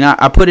 I mean,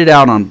 I put it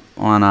out on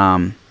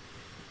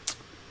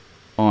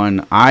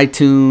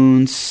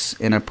iTunes,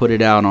 and I put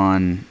it out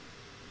on,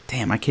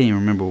 I can't even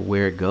remember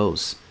where it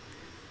goes.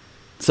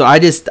 So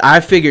I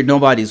figured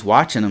nobody's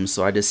watching them,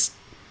 so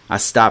I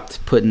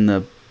stopped putting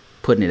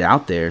it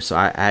out there. So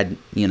I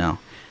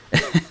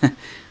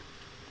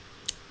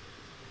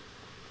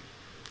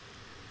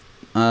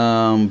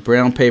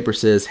Brown Paper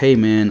says, "Hey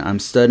man, I'm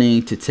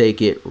studying to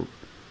take it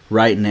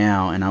right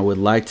now, and I would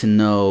like to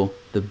know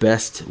the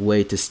best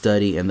way to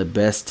study and the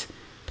best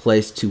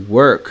place to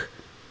work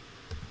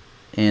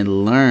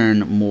and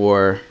learn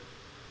more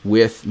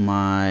with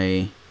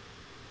my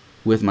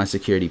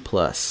Security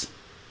Plus."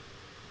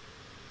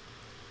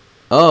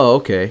 Oh,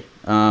 okay.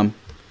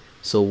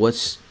 So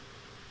what's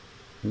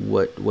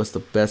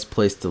the best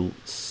place to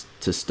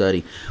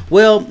study?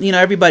 Well,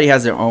 everybody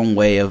has their own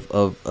way of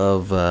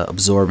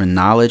absorbing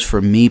knowledge. For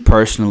me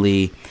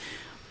personally,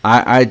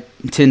 I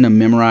tend to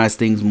memorize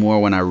things more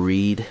when I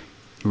read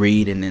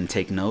and then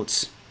take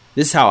notes.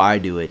 This is how I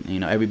do it.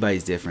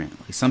 Everybody's different.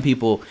 Like some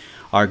people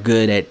are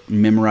good at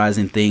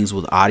memorizing things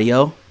with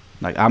audio.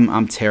 Like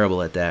I'm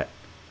terrible at that.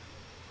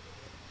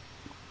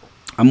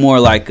 I'm more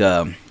like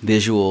a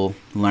visual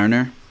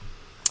learner.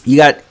 You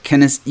got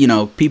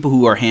people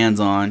who are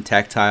hands-on,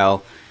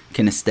 tactile,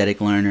 kinesthetic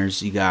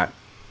learners. You got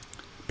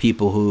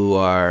people who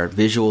are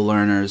visual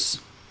learners.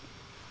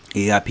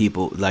 You got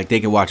people like they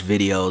can watch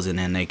videos and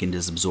then they can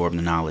just absorb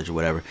the knowledge or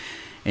whatever.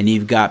 And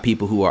you've got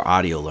people who are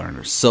audio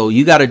learners. So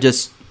you got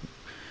to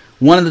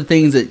one of the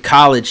things that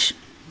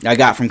I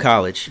got from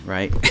college,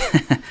 right?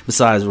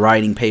 Besides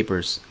writing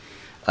papers,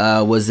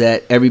 was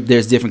that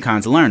there's different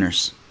kinds of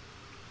learners.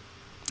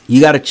 You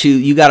got to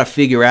choose. You got to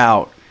figure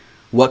out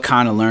what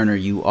kind of learner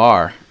you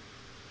are,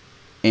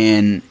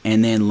 and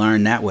then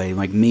learn that way.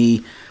 Like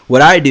me,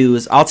 what I do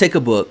is I'll take a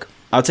book.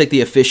 I'll take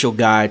the official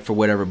guide for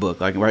whatever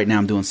book. Like right now,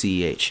 I'm doing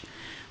CEH,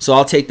 so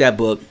I'll take that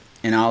book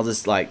and I'll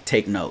just like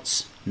take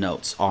notes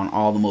on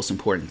all the most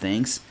important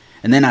things,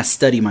 and then I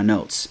study my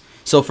notes.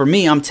 So for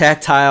me, I'm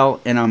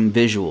tactile and I'm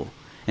visual,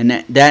 and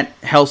that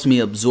helps me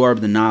absorb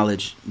the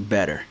knowledge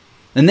better.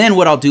 And then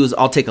what I'll do is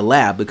I'll take a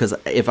lab, because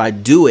if I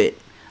do it,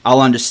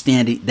 I'll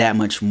understand it that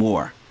much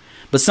more.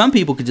 But some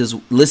people could just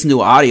listen to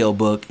an audio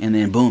book and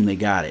then boom, they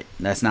got it.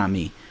 That's not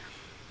me.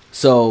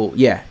 So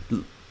yeah,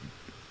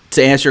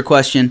 to answer your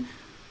question,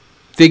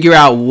 figure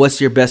out what's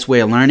your best way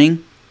of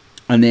learning,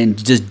 and then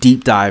just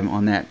deep dive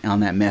on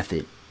that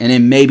method, and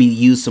then maybe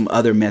use some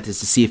other methods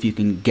to see if you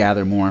can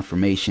gather more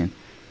information.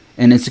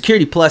 And then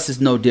Security Plus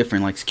is no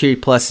different. Like Security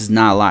Plus is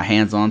not a lot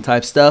hands-on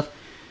type stuff.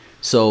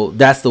 So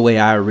that's the way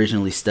I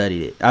originally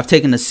studied it. I've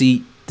taken the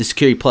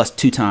Security Plus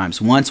 2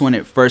 times. Once when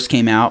it first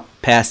came out,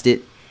 passed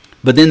it,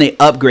 but then they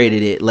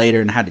upgraded it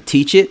later and had to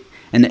teach it,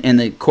 and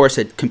the course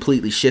had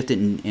completely shifted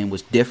and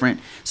was different,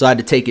 so I had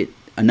to take it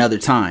another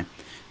time.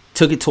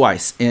 Took it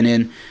twice, and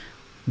then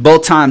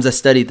both times I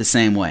studied the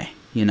same way.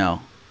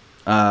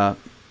 I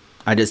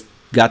just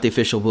got the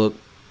official book,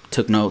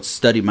 took notes,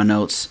 studied my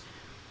notes,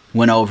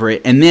 went over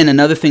it. And then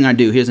another thing I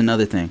do, here's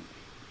another thing,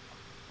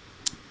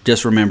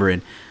 just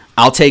remembering,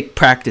 I'll take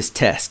practice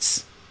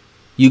tests.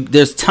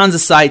 There's tons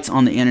of sites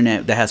on the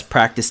internet that has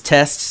practice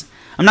tests.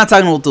 I'm not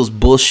talking about those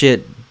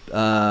bullshit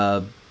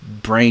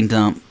brain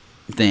dump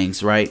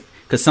things, right?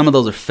 Because some of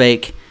those are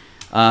fake,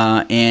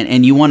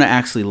 and you want to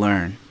actually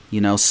learn,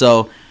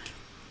 So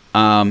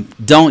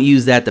Don't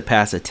use that to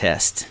pass a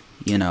test.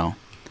 You know,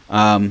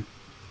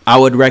 I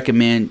would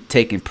recommend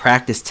taking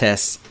practice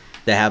tests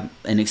that have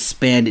an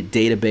expanded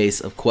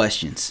database of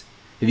questions.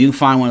 If you can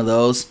find one of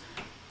those,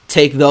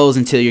 take those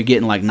until you're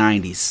getting like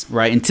 90s,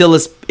 right? Until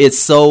it's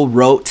so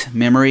rote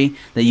memory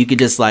that you could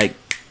just like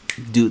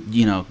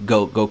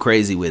go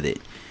crazy with it.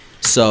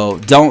 So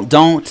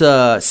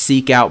don't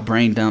seek out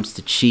brain dumps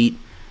to cheat.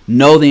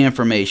 Know the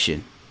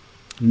information.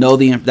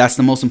 That's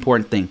the most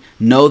important thing.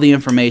 Know the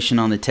information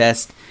on the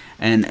test.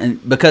 And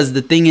because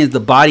the thing is,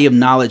 the body of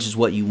knowledge is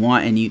what you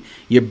want, and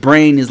your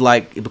brain is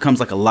like, it becomes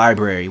like a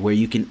library where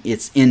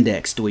it's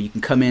indexed, where you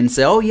can come in and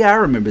say, oh yeah, I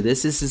remember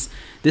this. This is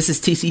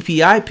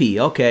TCP/IP.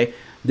 Okay,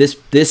 this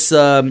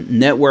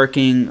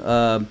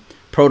networking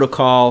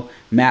protocol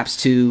maps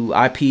to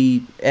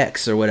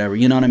IPX or whatever.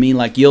 You know what I mean?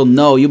 Like you'll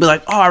be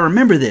like, oh, I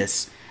remember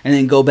this, and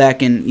then go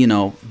back and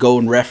go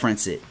and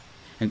reference it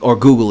or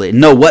Google it.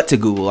 Know what to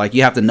Google. Like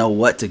you have to know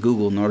what to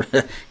Google in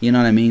order. You know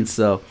what I mean?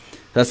 So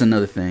that's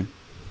another thing.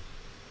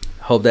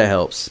 Hope that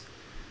helps.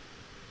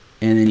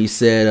 And then you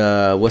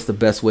said, what's the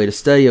best way to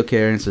study?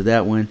 Okay, I answered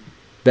that one.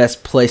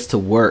 Best place to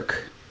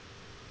work.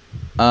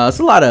 It's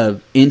a lot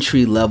of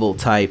entry-level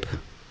type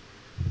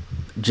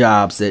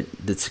jobs that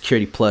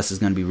Security Plus is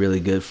going to be really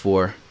good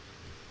for.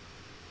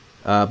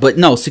 But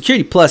no,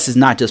 Security Plus is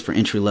not just for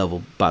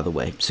entry-level, by the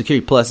way.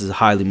 Security Plus is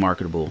highly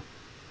marketable.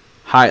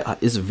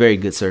 It's a very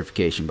good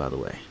certification, by the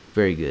way.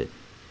 Very good.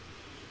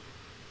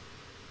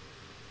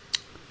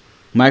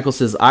 Michael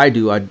says, I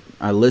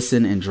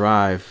listen and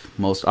drive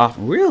most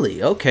often.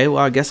 Really? Okay,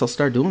 well, I guess I'll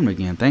start doing them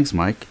again. Thanks,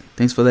 Mike.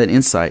 Thanks for that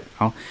insight.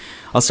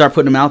 I'll start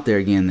putting them out there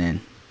again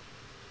then.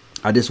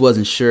 I just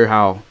wasn't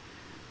sure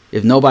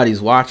if nobody's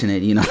watching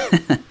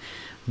it,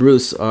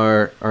 Bruce,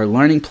 are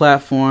learning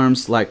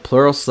platforms like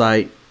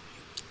Pluralsight,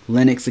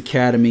 Linux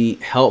Academy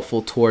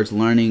helpful towards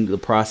learning the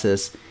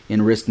process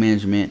in risk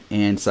management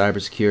and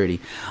cybersecurity?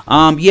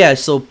 Yeah,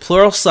 so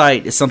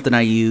Pluralsight is something I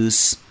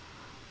use.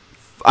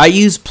 I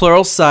use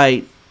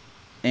Pluralsight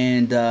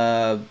and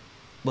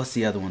what's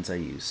the other ones I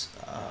use?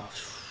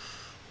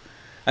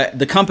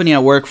 The company I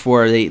work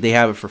for, they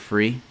have it for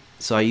free,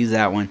 so I use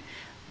that one.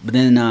 But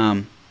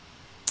then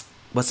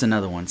what's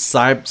another one?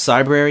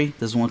 Cybrary.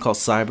 There's one called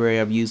Cybrary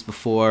I've used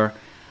before.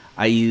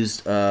 I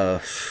used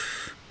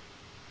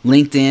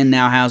LinkedIn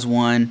now has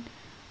one.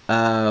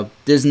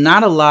 There's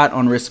not a lot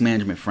on risk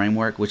management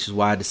framework, which is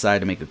why I decided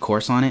to make a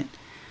course on it.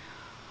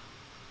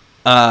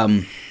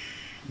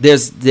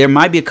 There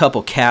might be a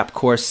couple CAP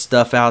course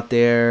stuff out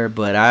there,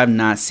 but I've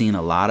not seen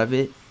a lot of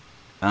it.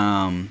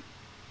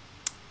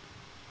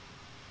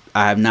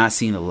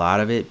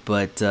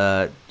 But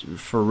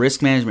for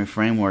risk management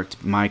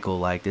framework, Michael,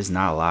 like there's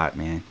not a lot,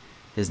 man.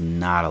 There's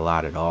not a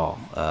lot at all,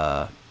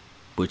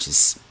 which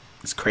is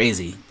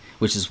crazy.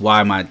 Which is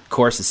why my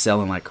course is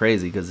selling like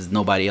crazy, because there's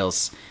nobody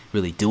else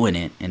really doing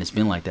it, and it's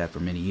been like that for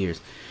many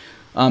years.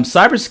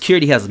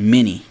 Cybersecurity has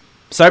many.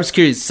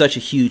 Cybersecurity is such a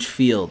huge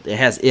field. It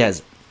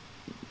has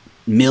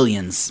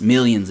millions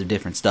of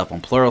different stuff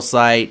on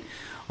Pluralsight,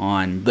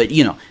 but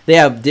they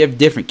have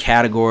different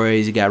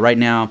categories. You got right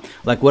now,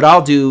 like what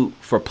I'll do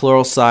for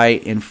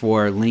Pluralsight and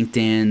for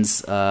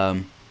LinkedIn's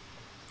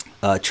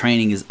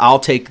training is I'll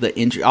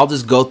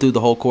just go through the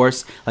whole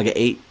course, like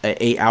an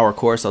 8-hour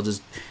course. I'll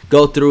just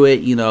go through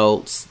it,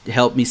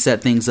 help me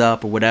set things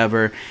up or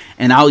whatever,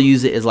 and I'll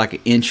use it as like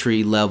an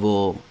entry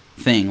level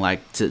thing,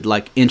 like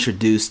to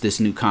introduce this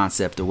new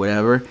concept or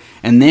whatever.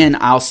 And then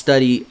I'll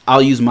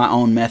use my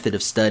own method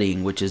of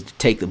studying, which is to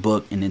take the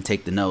book and then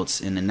take the notes,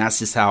 and then that's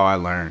just how I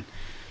learn.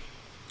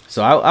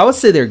 So I would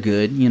say they're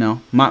good.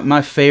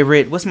 My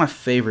favorite, what's my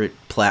favorite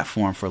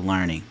platform for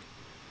learning?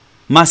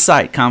 My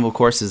site, Convo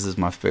Courses, is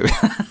my favorite.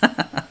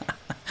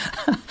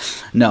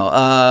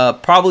 No,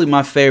 probably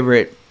my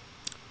favorite,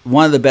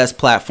 one of the best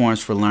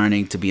platforms for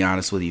learning, to be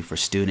honest with you, for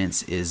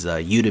students is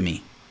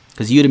Udemy,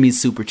 because Udemy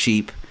is super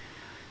cheap.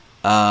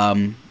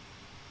 Udemy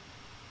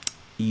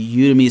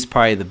is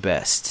probably the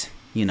best,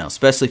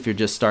 especially if you're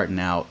just starting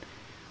out.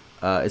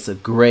 It's a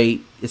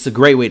great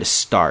way to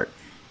start.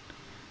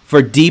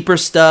 For deeper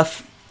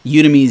stuff,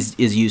 Udemy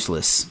is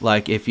useless.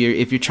 Like if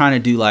you're trying to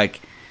do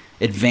like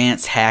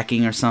advanced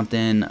hacking or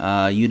something,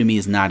 Udemy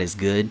is not as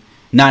good.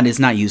 It's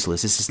not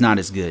useless. It's just not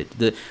as good.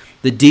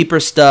 The deeper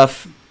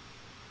stuff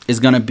is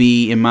going to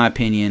be, in my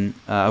opinion,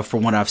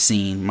 from what I've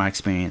seen, my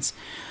experience,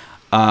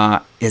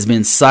 has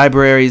been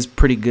Cybrary is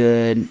pretty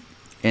good,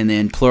 and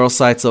then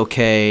Pluralsight's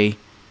okay.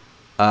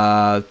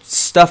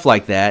 Stuff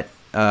like that.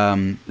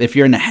 If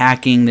you're into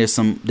hacking, there's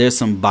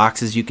some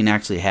boxes you can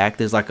actually hack.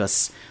 There's like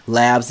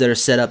labs that are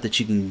set up that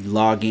you can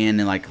log in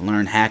and like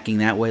learn hacking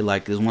that way.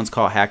 Like there's one's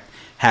called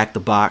Hack the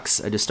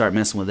Box. I just start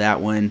messing with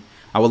that one.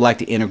 I would like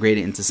to integrate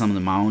it into some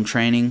of my own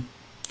training,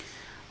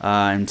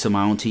 into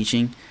my own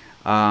teaching.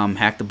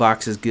 Hack the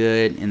Box is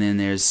good, and then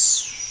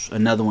there's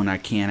another one I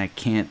can't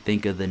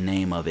think of the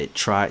name of it.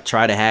 Try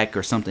to hack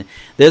or something.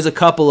 There's a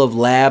couple of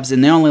labs,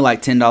 and they're only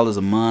like $10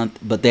 a month,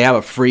 but they have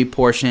a free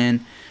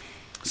portion.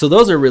 So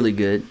those are really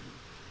good.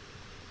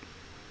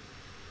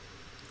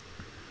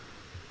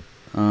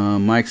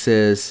 Mike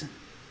says,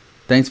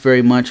 thanks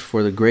very much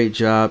for the great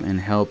job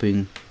and help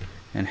you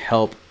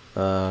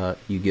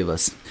give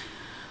us.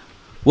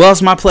 Well,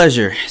 it's my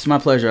pleasure.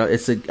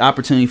 It's an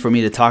opportunity for me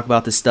to talk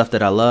about the stuff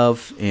that I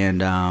love and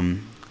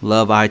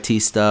love IT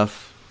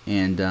stuff,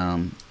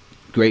 and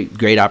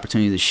great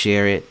opportunity to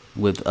share it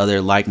with other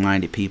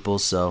like-minded people.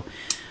 So,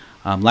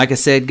 like I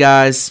said,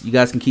 guys, you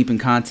guys can keep in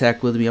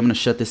contact with me. I'm going to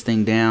shut this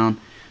thing down,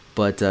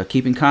 but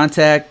keep in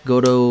contact. Go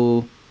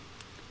to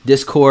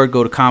Discord,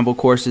 go to Convo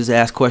Courses,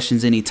 ask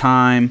questions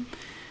anytime,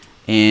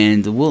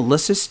 and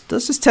let's just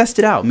test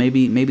it out.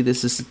 Maybe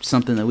this is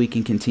something that we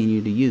can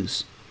continue to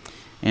use.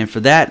 And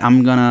for that,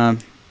 I'm gonna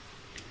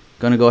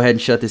go ahead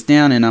and shut this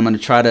down, and I'm gonna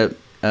try to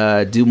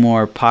do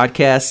more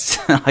podcasts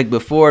like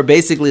before.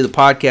 Basically, the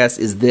podcast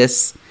is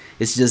this.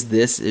 It's just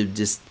this. It's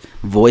just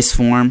voice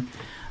form.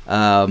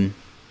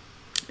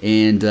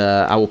 And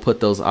I will put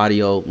those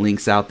audio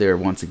links out there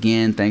once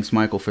again. Thanks,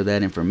 Michael, for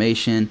that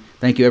information.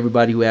 Thank you,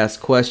 everybody who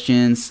asked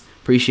questions.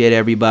 Appreciate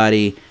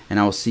everybody. And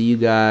I will see you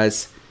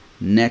guys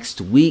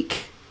next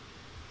week.